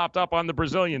a little hopped up on the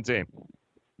Brazilian team.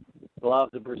 Love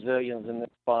the Brazilians in this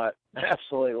spot.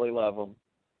 Absolutely love them.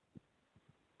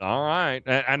 All right.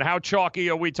 And how chalky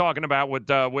are we talking about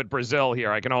with Brazil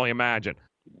here? I can only imagine.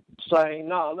 Saying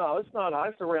no, it's not.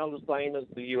 It's around the same as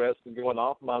the U.S. is going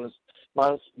off, minus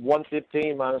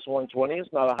 115, minus 120. It's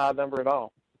not a high number at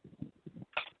all.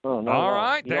 Oh, no, all no.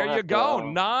 right, there you go.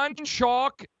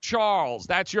 Non-Chalk Charles.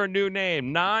 That's your new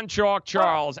name. Non-Chalk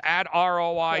Charles at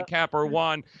ROI Capper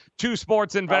 1.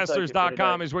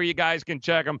 2sportsinvestors.com is where you guys can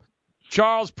check them.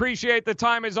 Charles, appreciate the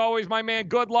time as always, my man.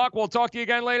 Good luck. We'll talk to you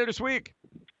again later this week.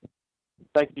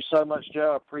 Thank you so much,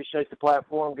 Joe. I appreciate the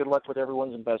platform. Good luck with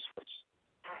everyone's investments.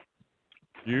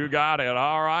 You got it.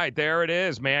 All right, there it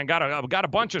is, man. Got a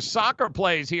bunch of soccer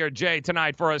plays here, Jay,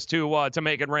 tonight for us to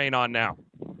make it rain on now.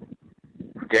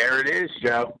 There it is,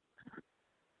 Joe.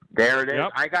 There it is.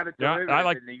 Yep. I got it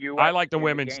delivered in the U.S. I like the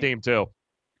women's team, too.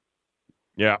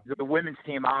 Yeah. The women's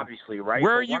team, obviously, right?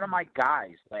 Where are you? One of my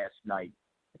guys last night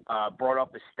brought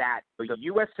up a stat. The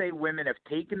USA women have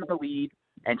taken the lead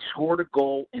and scored a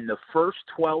goal in the first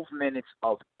 12 minutes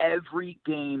of every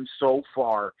game so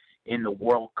far in the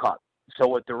World Cup.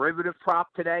 So a derivative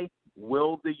prop today,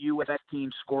 will the U.S.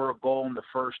 team score a goal in the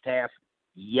first half?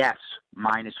 Yes,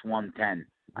 minus 110.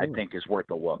 I think is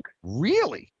worth a look.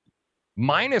 Really?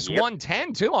 Minus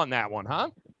 110 too on that one, huh?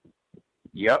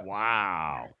 Yep.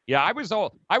 Wow. Yeah, I was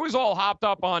all hopped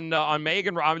up on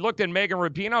Megan. I looked at Megan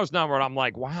Rapinoe's number and I'm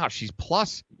like, wow, she's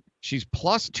plus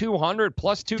 200,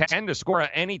 plus 210 to score an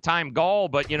anytime goal.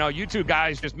 But you two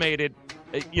guys just made it.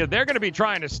 They're going to be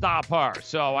trying to stop her.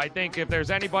 So I think if there's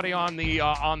anybody on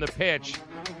the pitch,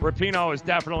 Rapinoe is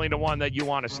definitely the one that you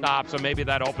want to stop. So maybe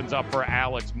that opens up for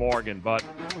Alex Morgan. But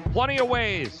plenty of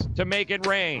ways to make it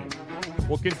rain.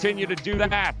 We'll continue to do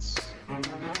that.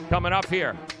 Coming up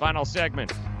here, final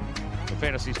segment, the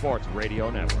Fantasy Sports Radio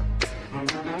Network.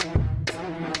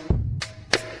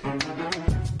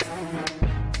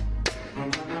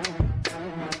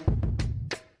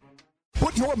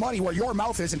 Put your money where your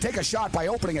mouth is and take a shot by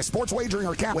opening a sports wagering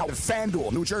account with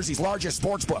FanDuel, New Jersey's largest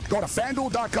sports book. Go to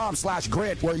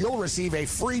FanDuel.com/grid where you'll receive a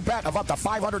free bet of up to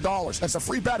 $500. That's a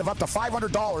free bet of up to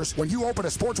 $500 when you open a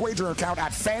sports wagering account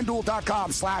at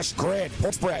FanDuel.com/grid.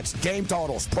 Point spreads, game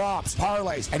totals, props,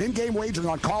 parlays, and in-game wagering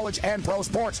on college and pro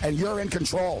sports, and you're in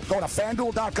control. Go to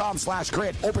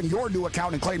FanDuel.com/grid. Open your new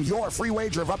account and claim your free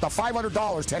wager of up to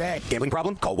 $500 today. Gambling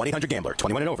problem? Call 1-800-GAMBLER.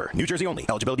 21 and over. New Jersey only.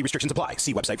 Eligibility restrictions apply.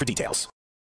 See website for details.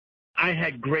 I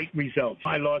had great results.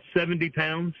 I lost 70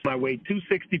 pounds. I weighed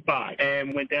 265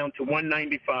 and went down to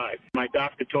 195. My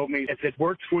doctor told me, if it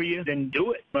works for you, then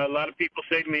do it. A lot of people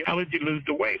say to me, how did you lose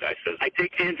the weight? I said, I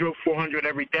take Andro 400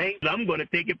 every day. I'm going to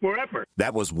take it forever.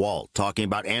 That was Walt talking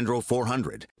about Andro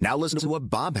 400. Now listen to what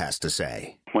Bob has to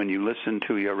say. When you listen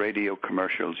to your radio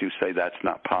commercials, you say that's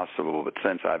not possible, but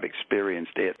since I've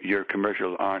experienced it, your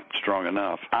commercials aren't strong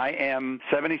enough. I am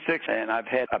 76, and I've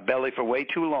had a belly for way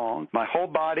too long. My whole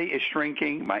body is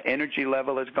shrinking. My energy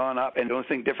level has gone up, and the only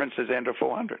thing different is Andro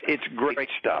 400. It's great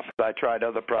stuff. I tried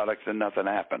other products, and nothing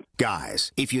happened.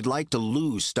 Guys, if you'd like to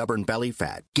lose stubborn belly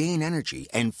fat, gain energy,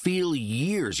 and feel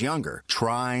years younger,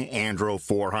 try Andro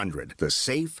 400, the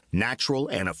safe, natural,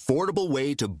 and affordable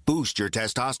way to boost your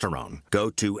testosterone. Go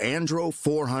to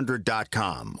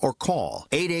andro400.com or call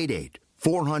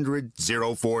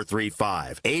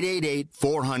 888-400-0435.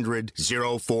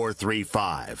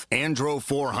 888-400-0435.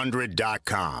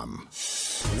 Andro400.com.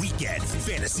 Weekend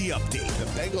Fantasy Update. The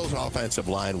Bengals' offensive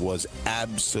line was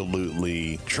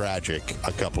absolutely tragic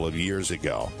a couple of years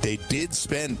ago. They did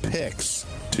spend picks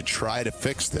to try to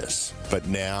fix this, but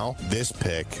now this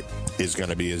pick is going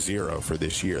to be a zero for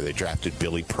this year. They drafted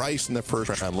Billy Price in the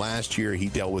first round last year. He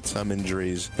dealt with some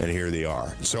injuries, and here they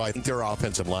are. So I think their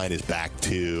offensive line is back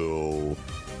to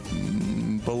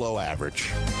below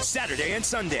average. Saturday and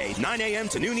Sunday, 9 a.m.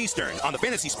 to noon Eastern on the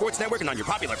Fantasy Sports Network and on your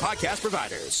popular podcast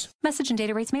providers. Message and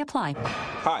data rates may apply.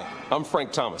 Hi, I'm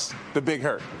Frank Thomas, the Big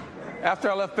Hurt.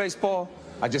 After I left baseball,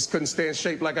 I just couldn't stay in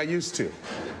shape like I used to.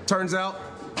 Turns out,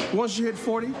 once you hit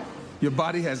 40, your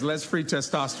body has less free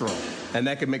testosterone, and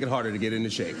that can make it harder to get into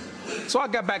shape. So I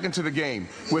got back into the game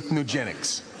with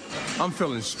Nugenics. I'm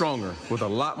feeling stronger with a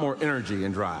lot more energy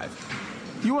and drive.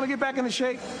 You want to get back into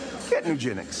shape? Get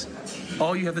Nugenics.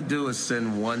 All you have to do is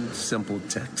send one simple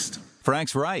text.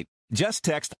 Frank's right. Just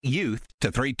text YOUTH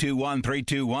to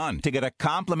 321321 to get a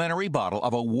complimentary bottle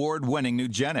of award-winning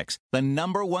Nugenix, the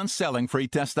 #1 selling free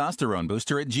testosterone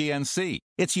booster at GNC.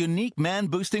 Its unique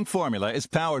man-boosting formula is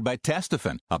powered by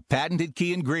Testofen, a patented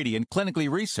key ingredient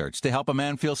clinically researched to help a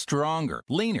man feel stronger,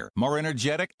 leaner, more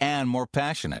energetic, and more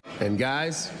passionate. And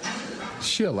guys,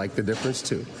 she'll like the difference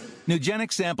too.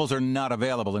 Nugenix samples are not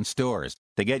available in stores.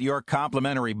 To get your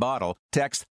complimentary bottle,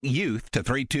 text YOUTH to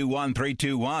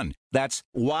 321321. That's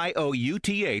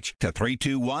YOUTH to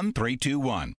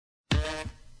 321321.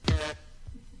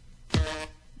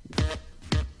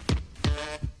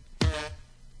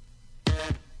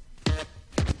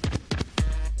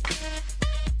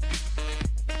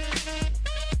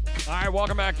 All right,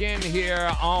 welcome back in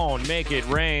here on Make It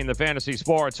Rain, the Fantasy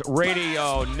Sports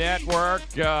Radio Network.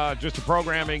 Just a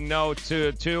programming note,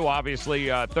 too. Obviously,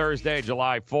 Thursday,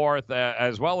 July 4th,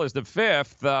 as well as the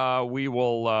 5th,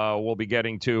 we'll be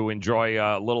getting to enjoy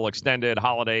a little extended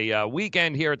holiday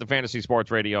weekend here at the Fantasy Sports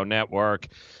Radio Network.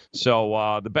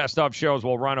 So the best of shows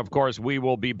will run. Of course, we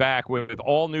will be back with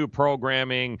all new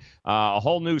programming, a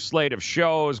whole new slate of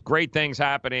shows, great things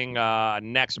happening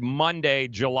next Monday,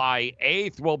 July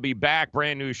 8th. We'll be back,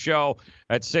 brand new show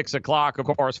at 6 o'clock, of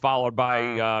course, followed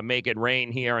by Make It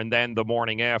Rain here, and then the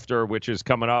morning after, which is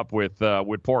coming up with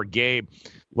poor Gabe.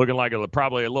 Looking like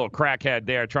probably a little crackhead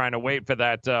there, trying to waiting for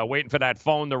that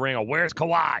phone to ring. Where's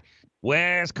Kawhi?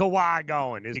 Where's Kawhi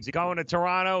going? Is he going to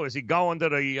Toronto? Is he going to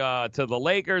the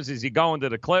Lakers? Is he going to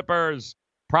the Clippers?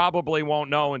 Probably won't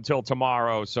know until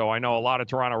tomorrow. So I know a lot of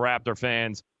Toronto Raptor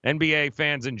fans, NBA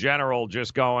fans in general,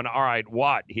 just going, all right,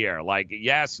 what here? Like,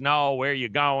 yes, no, where are you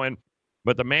going?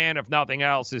 But the man, if nothing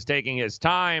else, is taking his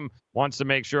time, wants to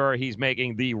make sure he's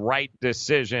making the right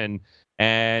decision.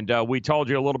 And we told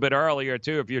you a little bit earlier,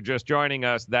 too, if you're just joining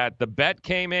us, that the bet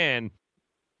came in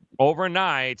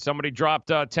overnight. Somebody dropped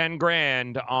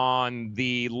 $10,000 on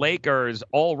the Lakers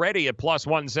already at plus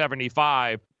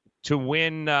 175 to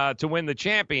win the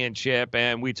championship.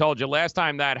 And we told you last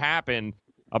time that happened,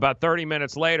 about 30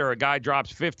 minutes later, a guy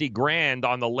drops $50,000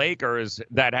 on the Lakers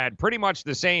that had pretty much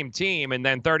the same team. And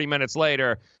then 30 minutes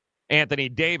later, Anthony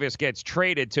Davis gets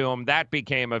traded to him. That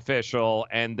became official.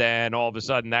 And then all of a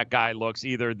sudden, that guy looks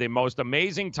either the most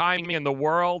amazing timing in the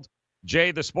world,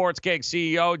 Jay, the Sports Keg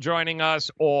CEO, joining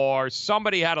us, or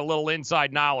somebody had a little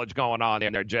inside knowledge going on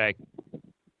there, Jay.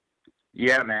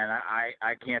 Yeah, man,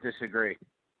 I can't disagree.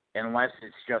 Unless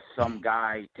it's just some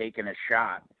guy taking a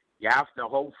shot. You have to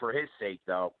hope for his sake,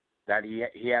 though, that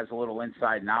he has a little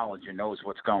inside knowledge and knows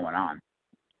what's going on.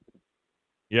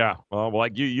 Yeah, well,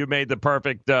 like you made the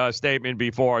perfect statement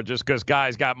before. Just because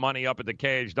guys got money up at the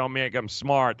cage don't make them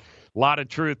smart. A lot of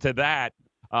truth to that.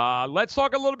 Let's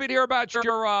talk a little bit here about your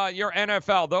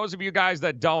NFL. Those of you guys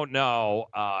that don't know,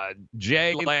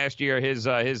 Jay last year, his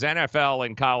NFL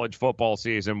and college football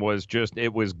season was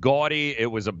it was gaudy,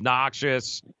 it was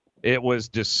obnoxious, it was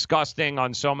disgusting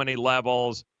on so many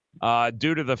levels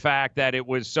due to the fact that it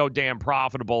was so damn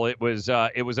profitable. It was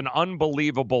an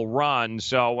unbelievable run.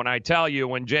 So when I tell you,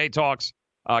 when Jay talks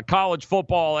college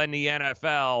football and the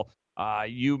NFL,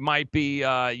 you might be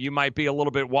a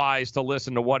little bit wise to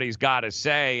listen to what he's got to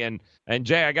say. And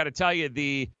Jay, I got to tell you,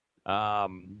 the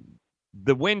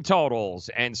win totals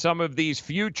and some of these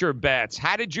future bets,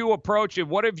 how did you approach it?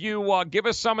 What have you give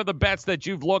us some of the bets that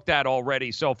you've looked at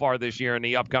already so far this year in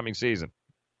the upcoming season?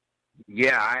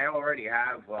 Yeah, I already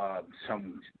have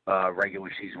some regular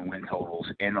season win totals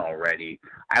in already.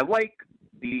 I like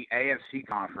the AFC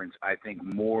conference, I think,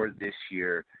 more this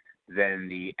year than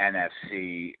the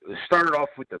NFC. It started off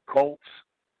with the Colts.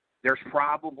 There's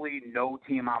probably no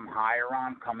team I'm higher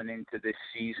on coming into this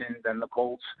season than the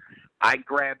Colts. I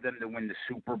grabbed them to win the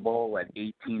Super Bowl at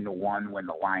 18-1 when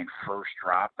the line first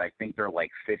dropped. I think they're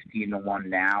like 15-1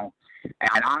 now.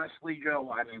 And honestly,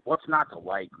 Joe, I mean, what's not to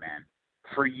like, man?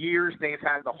 For years, they've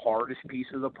had the hardest piece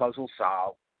of the puzzle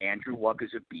solved. Andrew Luck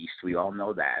is a beast. We all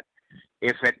know that.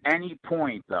 If at any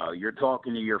point, though, you're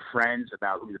talking to your friends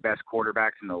about who the best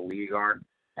quarterbacks in the league are,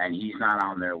 and he's not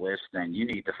on their list, then you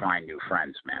need to find new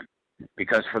friends, man.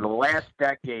 Because for the last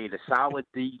decade, a solid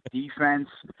defense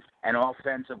and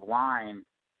offensive line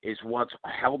is what's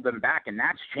held them back, and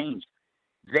that's changed.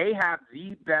 They have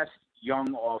the best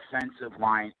young offensive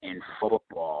line in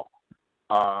football.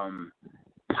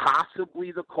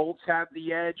 Possibly the Colts have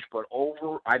the edge, but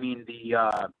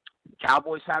the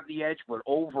Cowboys have the edge, but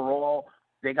overall,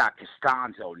 they got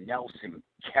Costanzo, Nelson,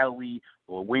 Kelly,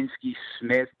 Lewinsky,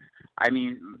 Smith. I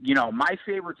mean, you know, my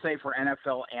favorite say for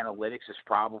NFL analytics is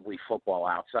probably Football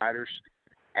Outsiders,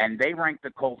 and they rank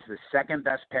the Colts the second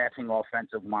best passing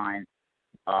offensive line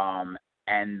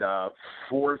and the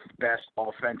fourth best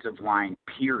offensive line,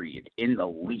 period, in the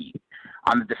league.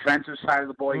 On the defensive side of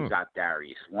the ball, you got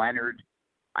Darius Leonard.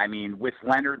 I mean, with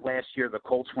Leonard last year, the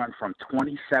Colts went from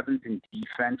 27th in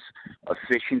defense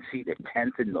efficiency to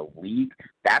 10th in the league.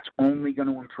 That's only going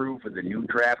to improve with the new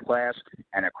draft class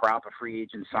and a crop of free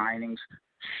agent signings.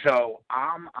 So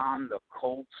I'm on the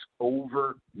Colts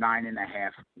over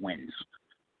 9.5 wins.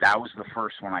 That was the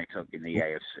first one I took in the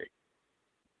AFC.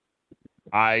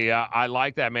 I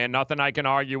like that, man. Nothing I can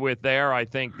argue with there. I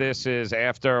think this is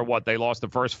after they lost the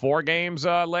first 4 games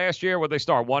last year, where they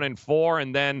start 1-4,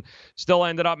 and then still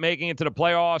ended up making it to the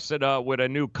playoffs with a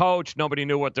new coach. Nobody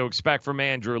knew what to expect from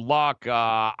Andrew Luck.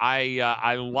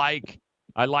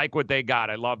 I like what they got.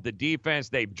 I love the defense.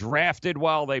 They've drafted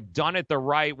well. They've done it the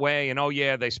right way. And,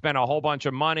 they spent a whole bunch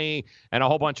of money and a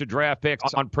whole bunch of draft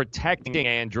picks on protecting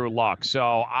Andrew Luck.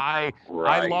 So I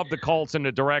love the Colts in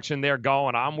the direction they're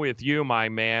going. I'm with you, my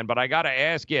man. But I got to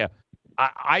ask you,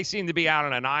 I seem to be out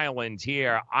on an island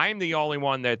here. I'm the only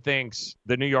one that thinks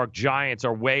the New York Giants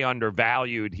are way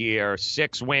undervalued here.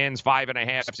 6 wins,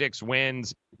 5.5, 6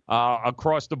 wins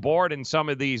across the board in some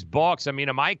of these books. I mean,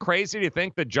 am I crazy to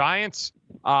think the Giants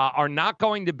are not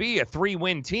going to be a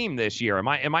 3-win team this year?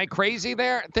 Am I crazy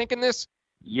there thinking this?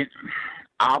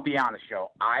 I'll be honest,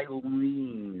 Joe. I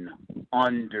lean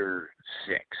under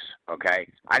 6, okay?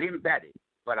 I didn't bet it,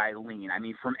 but I lean. I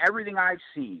mean, from everything I've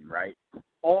seen, right,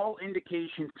 all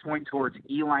indications point towards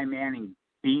Eli Manning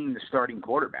being the starting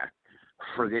quarterback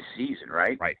for this season,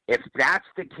 right? Right. If that's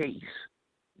the case,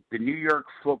 the New York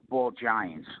Football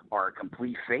Giants are a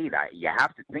complete fade. You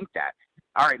have to think that.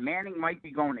 All right, Manning might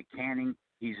be going to Canning.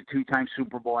 He's a 2-time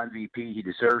Super Bowl MVP. He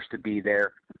deserves to be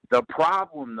there. The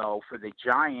problem, though, for the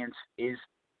Giants is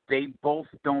they both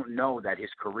don't know that his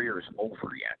career is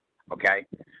over yet, okay?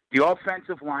 The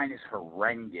offensive line is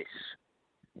horrendous.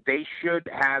 They should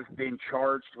have been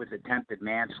charged with attempted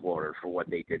manslaughter for what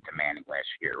they did to Manning last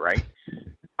year, right?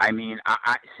 I mean,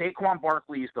 Saquon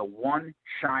Barkley is the one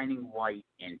shining light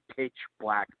in pitch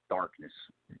black darkness,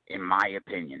 in my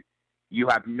opinion. You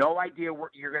have no idea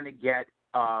what you're going to get.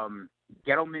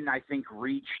 Gettleman, I think,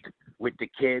 reached with the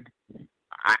kid.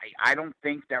 I don't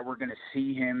think that we're going to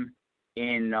see him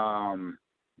in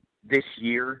this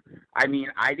year. I mean,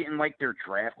 I didn't like their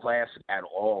draft class at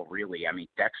all, really. I mean,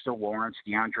 Dexter Lawrence,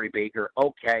 DeAndre Baker,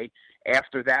 okay.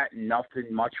 After that,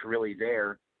 nothing much really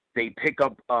there. They pick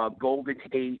up Golden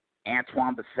Tate,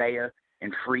 Antoine Bethea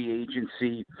in free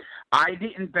agency. I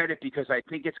didn't bet it because I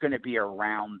think it's going to be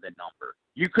around the number.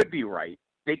 You could be right.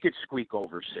 They could squeak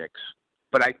over 6.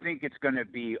 But I think it's going to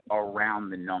be around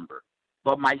the number.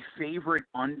 But my favorite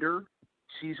under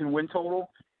season win total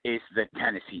is the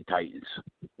Tennessee Titans.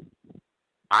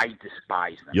 I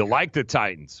despise them. You like the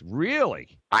Titans?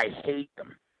 Really? I hate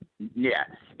them. Yeah.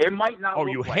 It might not look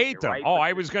you like hate it, them? right? Oh,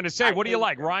 I was going to say, what do you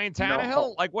like, them. Ryan Tannehill?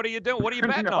 No. Like, what are you doing? What are you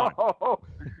betting on?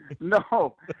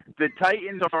 No. The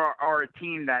Titans are a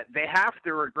team that they have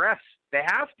to regress. They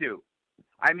have to.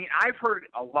 I mean, I've heard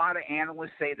a lot of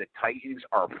analysts say the Titans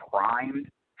are primed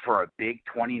for a big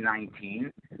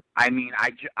 2019. I mean,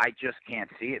 I just can't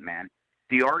see it, man.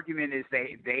 The argument is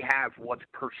they have what's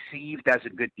perceived as a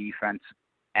good defense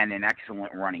and an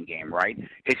excellent running game, right?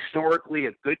 Historically,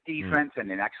 a good defense and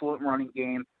an excellent running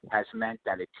game has meant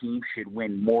that a team should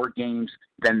win more games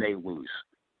than they lose.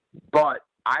 But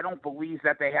I don't believe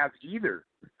that they have either.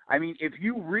 I mean, if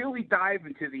you really dive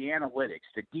into the analytics,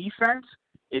 the defense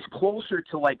is closer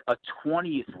to like a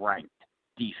 20th ranked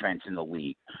defense in the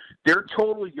league. Their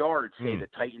total yards say the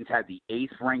Titans had the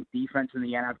 8th ranked defense in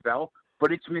the NFL,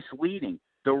 but it's misleading.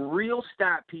 The real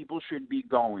stat people should be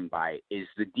going by is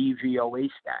the DVOA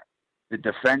stat, the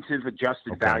defensive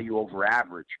adjusted value over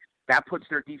average. That puts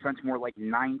their defense more like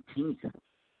 19th.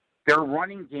 Their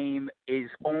running game is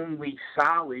only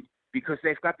solid because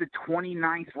they've got the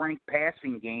 29th ranked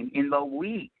passing game in the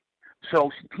league.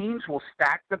 So teams will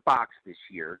stack the box this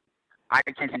year. I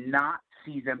cannot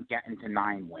see them getting to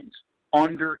 9 wins,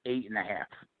 under 8.5.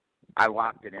 I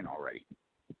locked it in already.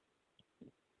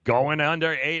 Going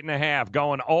under 8.5,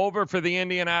 going over for the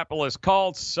Indianapolis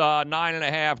Colts,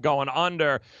 9.5, going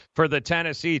under for the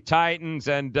Tennessee Titans.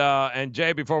 And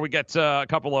Jay, before we get to a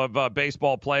couple of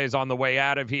baseball plays on the way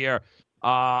out of here,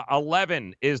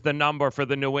 11 is the number for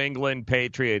the New England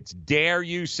Patriots. Dare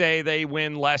you say they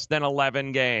win less than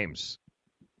 11 games?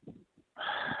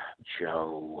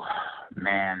 Joe,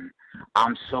 man,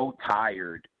 I'm so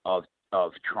tired of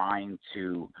trying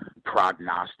to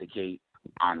prognosticate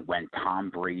on when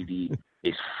Tom Brady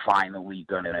is finally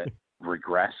going to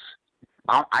regress.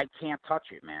 I can't touch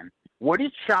it, man. Would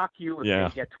it shock you if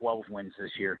they get 12 wins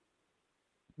this year?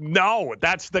 No,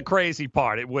 that's the crazy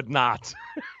part. It would not.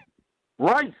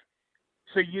 Right.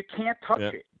 So you can't touch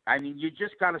it. I mean, you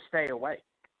just got to stay away.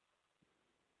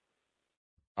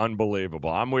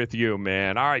 Unbelievable. I'm with you,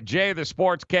 man. All right, Jay, the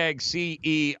Sports Keg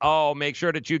CEO. Make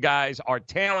sure that you guys are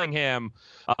tailing him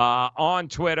on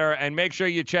Twitter, and make sure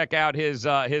you check out his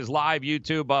live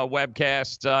YouTube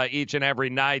webcast each and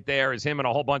every night. There is him and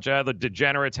a whole bunch of other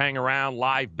degenerates hang around,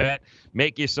 live bet,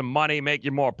 make you some money, make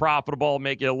you more profitable,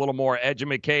 make you a little more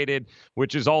educated,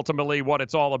 which is ultimately what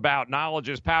it's all about. Knowledge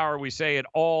is power. We say it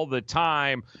all the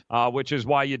time, which is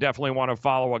why you definitely want to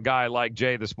follow a guy like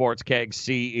Jay, the Sports Keg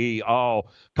CEO.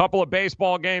 Couple of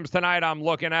baseball games tonight I'm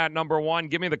looking at. Number one,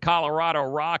 give me the Colorado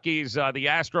Rockies. The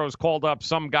Astros called up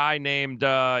some guy named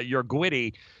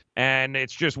Urquidy, and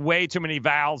it's just way too many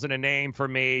vowels in a name for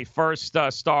me. First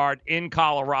start in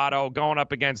Colorado going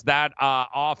up against that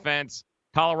offense.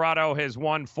 Colorado has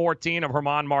won 14 of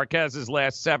German Marquez's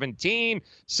last 17,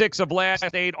 6 of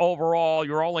last 8 overall.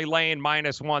 You're only laying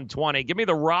minus 120. Give me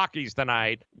the Rockies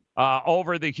tonight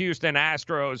over the Houston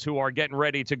Astros, who are getting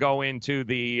ready to go into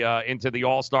the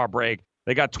All-Star break.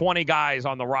 They got 20 guys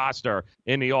on the roster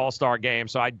in the All-Star game,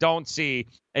 so I don't see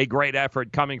a great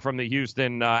effort coming from the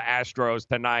Houston Astros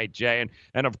tonight, Jay.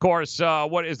 And of course,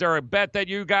 what is there a bet that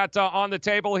you got on the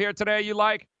table here today you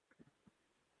like?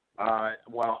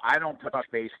 Well, I don't touch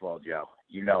baseball, Joe.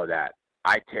 You know that.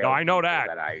 I know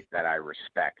that I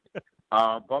respect.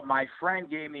 But my friend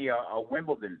gave me a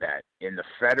Wimbledon bet in the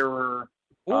Federer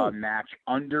match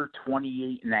under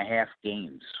 28.5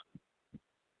 games.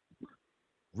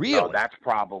 Really? So that's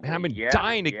probably. Man, I've been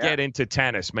dying to get into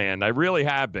tennis, man. I really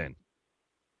have been.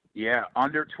 Yeah,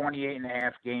 under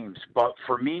 28.5 games. But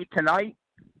for me tonight,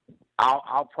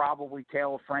 I'll probably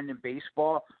tail a friend in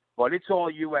baseball. But it's all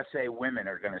USA women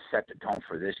are going to set the tone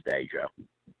for this day, Joe.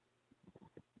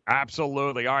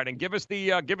 Absolutely. All right, and give us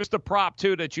the prop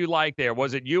too that you like there.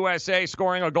 Was it USA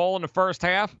scoring a goal in the first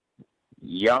half?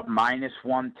 Yep, minus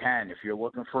 110. If you're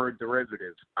looking for a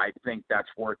derivative, I think that's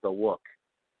worth a look.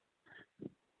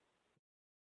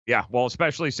 Yeah, well,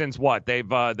 especially since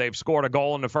they've scored a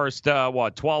goal in the first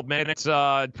 12 minutes,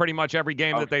 pretty much every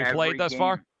game that they've played thus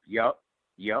far. Yep,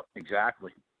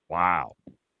 exactly.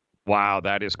 Wow,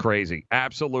 that is crazy.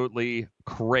 Absolutely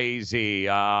crazy.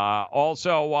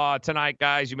 Also, tonight,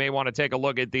 guys, you may want to take a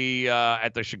look at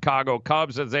the Chicago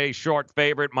Cubs as a short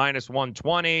favorite, minus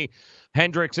 120.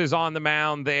 Hendricks is on the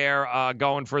mound there,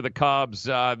 going for the Cubs.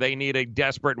 They need a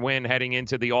desperate win heading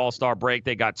into the All-Star break.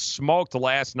 They got smoked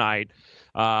last night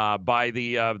by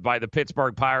the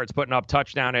Pittsburgh Pirates, putting up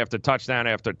touchdown after touchdown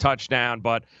after touchdown.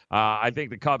 But I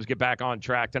think the Cubs get back on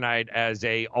track tonight as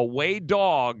a away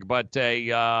dog, but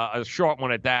a short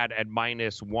one at that, at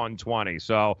minus 120.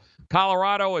 So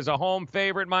Colorado is a home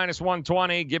favorite, minus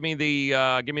 120. Give me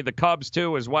the Cubs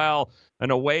too as well. An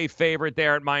away favorite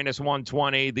there at minus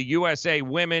 120. The USA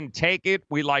women take it.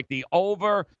 We like the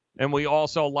over, and we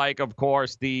also like, of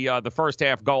course, the first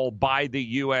half goal by the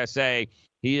USA.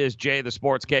 He is Jay, the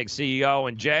Sports Keg CEO.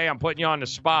 And, Jay, I'm putting you on the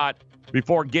spot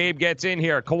before Gabe gets in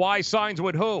here. Kawhi signs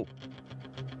with who?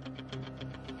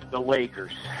 The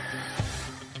Lakers.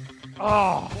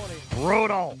 Oh,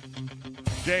 brutal.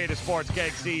 Jay, the Sports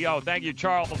Keg CEO. Thank you,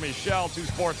 Charles Meshell,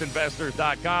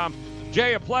 TwoSportsInvestors.com.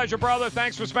 Jay, a pleasure, brother.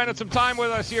 Thanks for spending some time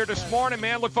with us here this morning,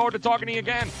 man. Look forward to talking to you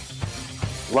again.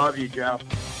 Love you, Joe.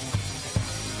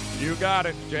 You got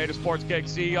it. Jay, the Sports Keg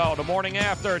CEO. The morning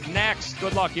after next.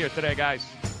 Good luck here today, guys.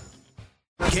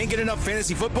 Can't get enough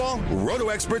fantasy football? Roto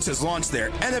Experts has launched their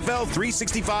NFL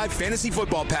 365 fantasy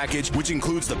football package, which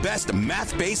includes the best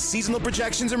math-based seasonal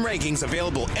projections and rankings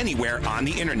available anywhere on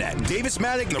the internet. Davis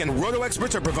Maddock and Roto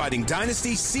Experts are providing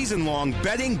dynasty, season-long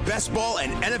betting, best ball,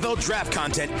 and NFL draft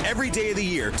content every day of the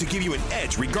year to give you an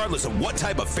edge regardless of what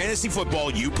type of fantasy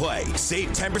football you play. Save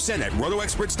 10% at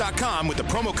rotoexperts.com with the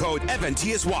promo code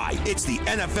FNTSY. It's the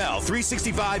NFL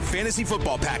 365 fantasy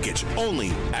football package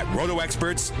only at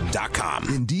rotoexperts.com.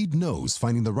 Indeed knows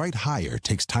finding the right hire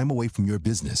takes time away from your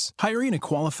business. Hiring a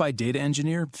qualified data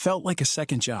engineer felt like a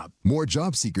second job. More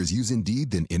job seekers use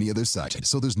Indeed than any other site,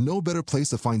 so there's no better place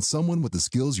to find someone with the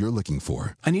skills you're looking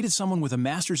for. I needed someone with a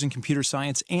master's in computer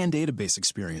science and database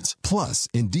experience. Plus,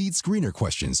 Indeed screener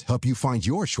questions help you find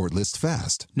your shortlist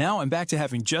fast. Now I'm back to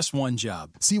having just one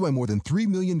job. See why more than 3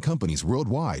 million companies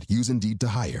worldwide use Indeed to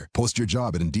hire. Post your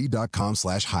job at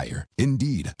Indeed.com/hire.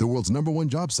 Indeed, the world's #1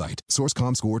 job site.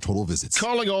 Source.com score total visits.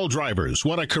 Calling all drivers.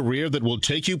 Want a career that will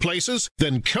take you places?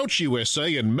 Then Coach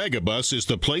USA and Megabus is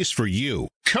the place for you.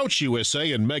 Coach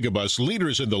USA and Megabus,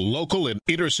 leaders in the local and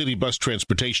intercity bus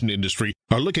transportation industry,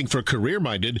 are looking for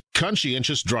career-minded,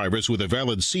 conscientious drivers with a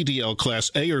valid CDL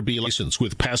Class A or B license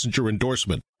with passenger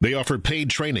endorsement. They offer paid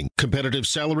training, competitive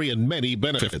salary, and many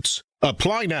benefits.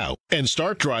 Apply now and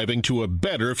start driving to a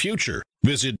better future.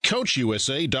 Visit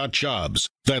CoachUSA.jobs.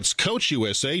 That's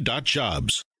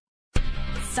CoachUSA.jobs.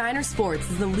 Steiner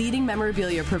Sports is the leading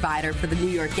memorabilia provider for the New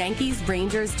York Yankees,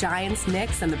 Rangers, Giants,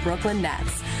 Knicks, and the Brooklyn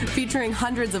Nets. Featuring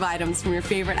hundreds of items from your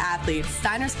favorite athletes,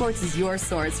 Steiner Sports is your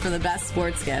source for the best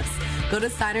sports gifts. Go to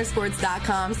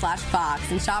steinersports.com/box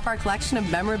and shop our collection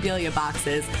of memorabilia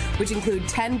boxes, which include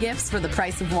 10 gifts for the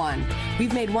price of one.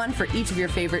 We've made one for each of your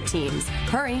favorite teams.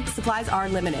 Hurry, supplies are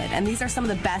limited, and these are some of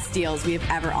the best deals we have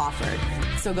ever offered.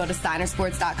 So go to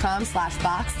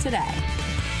steinersports.com/box today.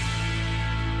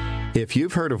 If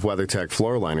you've heard of WeatherTech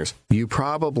floor liners, you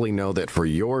probably know that for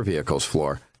your vehicle's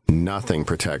floor, nothing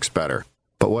protects better.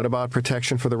 But what about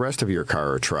protection for the rest of your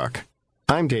car or truck?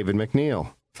 I'm David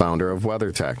McNeil, founder of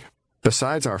WeatherTech.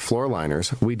 Besides our floor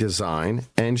liners, we design,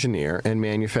 engineer, and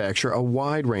manufacture a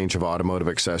wide range of automotive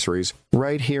accessories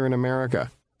right here in America.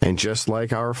 And just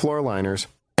like our floor liners,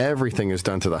 everything is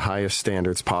done to the highest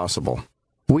standards possible.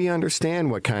 We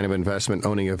understand what kind of investment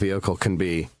owning a vehicle can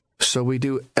be, so we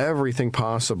do everything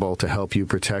possible to help you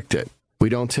protect it. We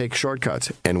don't take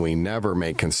shortcuts, and we never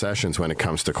make concessions when it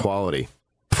comes to quality.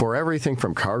 For everything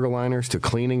from cargo liners to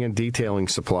cleaning and detailing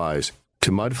supplies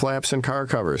to mud flaps and car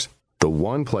covers, the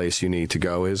one place you need to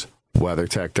go is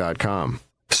WeatherTech.com.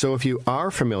 So if you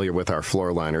are familiar with our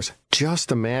floor liners,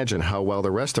 just imagine how well the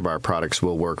rest of our products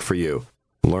will work for you.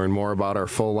 Learn more about our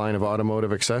full line of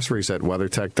automotive accessories at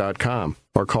WeatherTech.com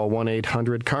or call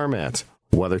 1-800-CarMats.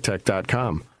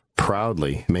 WeatherTech.com.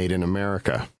 Proudly made in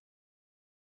America.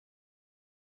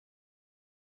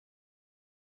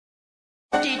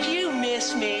 Did you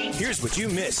miss me? Here's what you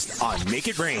missed on Make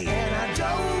It Rain.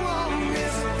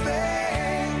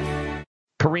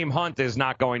 Kareem Hunt is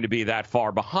not going to be that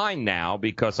far behind now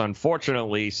because,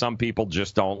 unfortunately, some people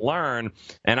just don't learn.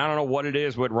 And I don't know what it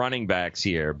is with running backs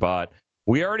here, but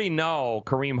we already know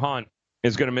Kareem Hunt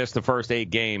is going to miss the first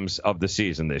 8 games of the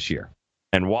season this year.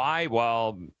 And why?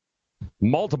 Well,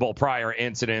 multiple prior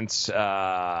incidents.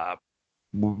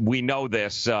 We know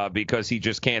this because he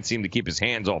just can't seem to keep his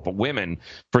hands off of women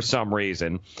for some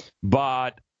reason.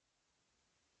 But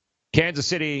Kansas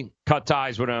City cut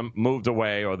ties with him, moved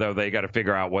away, although they got to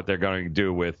figure out what they're going to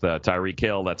do with Tyreek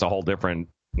Hill. That's a whole different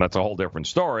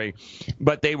story.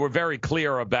 But they were very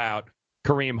clear about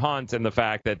Kareem Hunt and the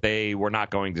fact that they were not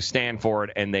going to stand for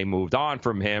it, and they moved on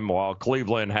from him while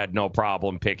Cleveland had no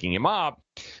problem picking him up.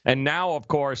 And now, of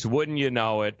course, wouldn't you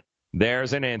know it,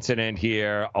 there's an incident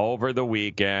here over the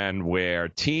weekend where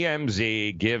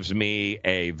TMZ gives me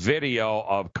a video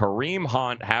of Kareem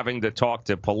Hunt having to talk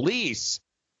to police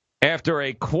after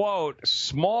a, quote,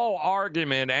 small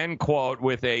argument, end quote,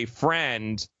 with a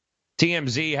friend.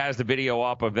 TMZ has the video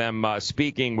up of them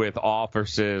speaking with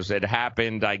officers. It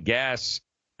happened, I guess,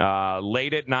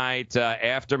 late at night,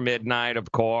 after midnight,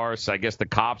 of course. I guess the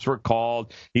cops were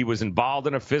called. He was involved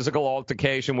in a physical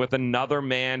altercation with another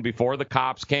man before the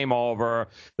cops came over.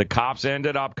 The cops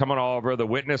ended up coming over. The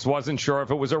witness wasn't sure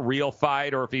if it was a real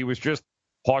fight or if he was just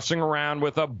horsing around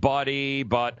with a buddy.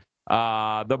 But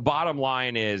the bottom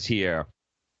line is here,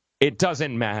 it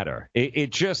doesn't matter.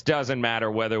 It just doesn't matter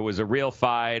whether it was a real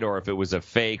fight or if it was a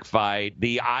fake fight.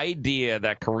 The idea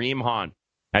that Kareem Hunt,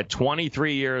 at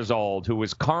 23 years old, who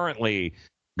is currently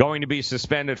going to be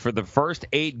suspended for the first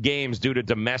 8 games due to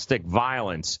domestic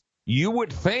violence, you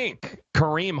would think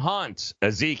Kareem Hunt,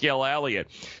 Ezekiel Elliott,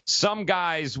 some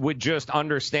guys would just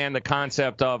understand the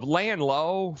concept of laying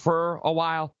low for a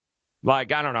while.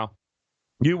 Like, I don't know.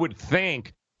 You would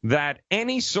think that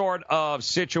any sort of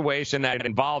situation that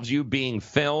involves you being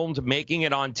filmed, making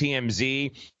it on TMZ,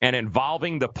 and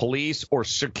involving the police or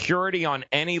security on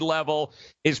any level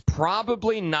is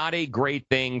probably not a great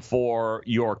thing for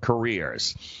your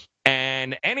careers.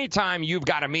 And anytime you've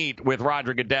got to meet with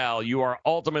Roger Goodell, you are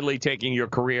ultimately taking your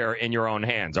career in your own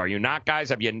hands. Are you not, guys?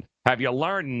 Have you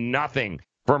learned nothing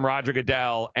from Roger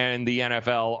Goodell and the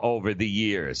NFL over the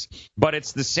years? But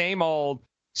it's the same old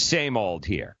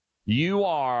here. You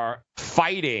are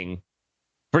fighting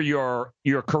for your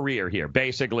career here,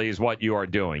 basically, is what you are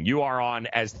doing. You are on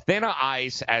as thin a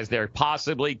ice as there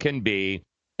possibly can be.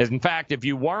 In fact, if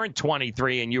you weren't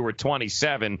 23 and you were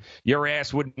 27, your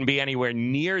ass wouldn't be anywhere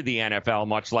near the NFL,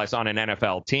 much less on an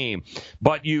NFL team.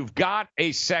 But you've got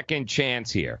a second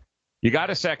chance here.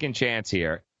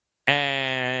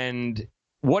 And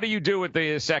what do you do with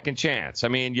the second chance? I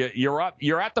mean, you're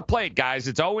at the plate, guys.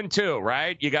 It's 0-2,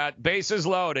 right? You got bases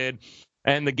loaded,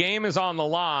 and the game is on the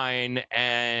line,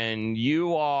 and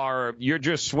you're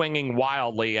just swinging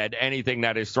wildly at anything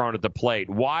that is thrown at the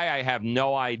plate. Why? I have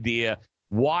no idea.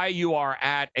 Why you are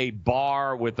at a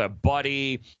bar with a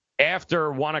buddy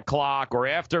after 1 o'clock or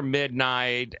after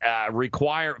midnight,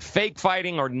 fake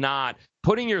fighting or not,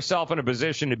 putting yourself in a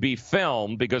position to be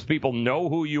filmed because people know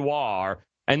who you are,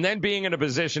 and then being in a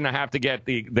position to have to get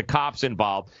the cops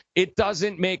involved, it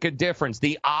doesn't make a difference.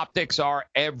 The optics are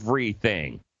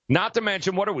everything. Not to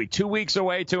mention, what are we, 2 weeks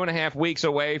away, 2.5 weeks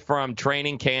away from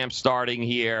training camp starting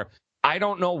here? I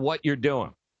don't know what you're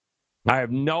doing. I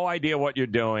have no idea what you're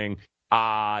doing.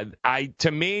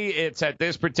 To me, it's at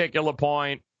this particular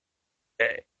point,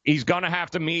 he's going to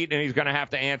have to meet and he's going to have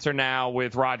to answer now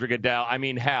with Roger Goodell. I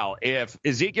mean, hell, if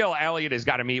Ezekiel Elliott has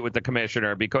got to meet with the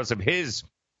commissioner because of his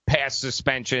past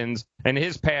suspensions and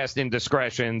his past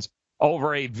indiscretions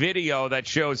over a video that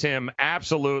shows him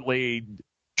absolutely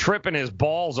tripping his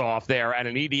balls off there at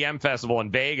an EDM festival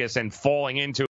in Vegas and falling into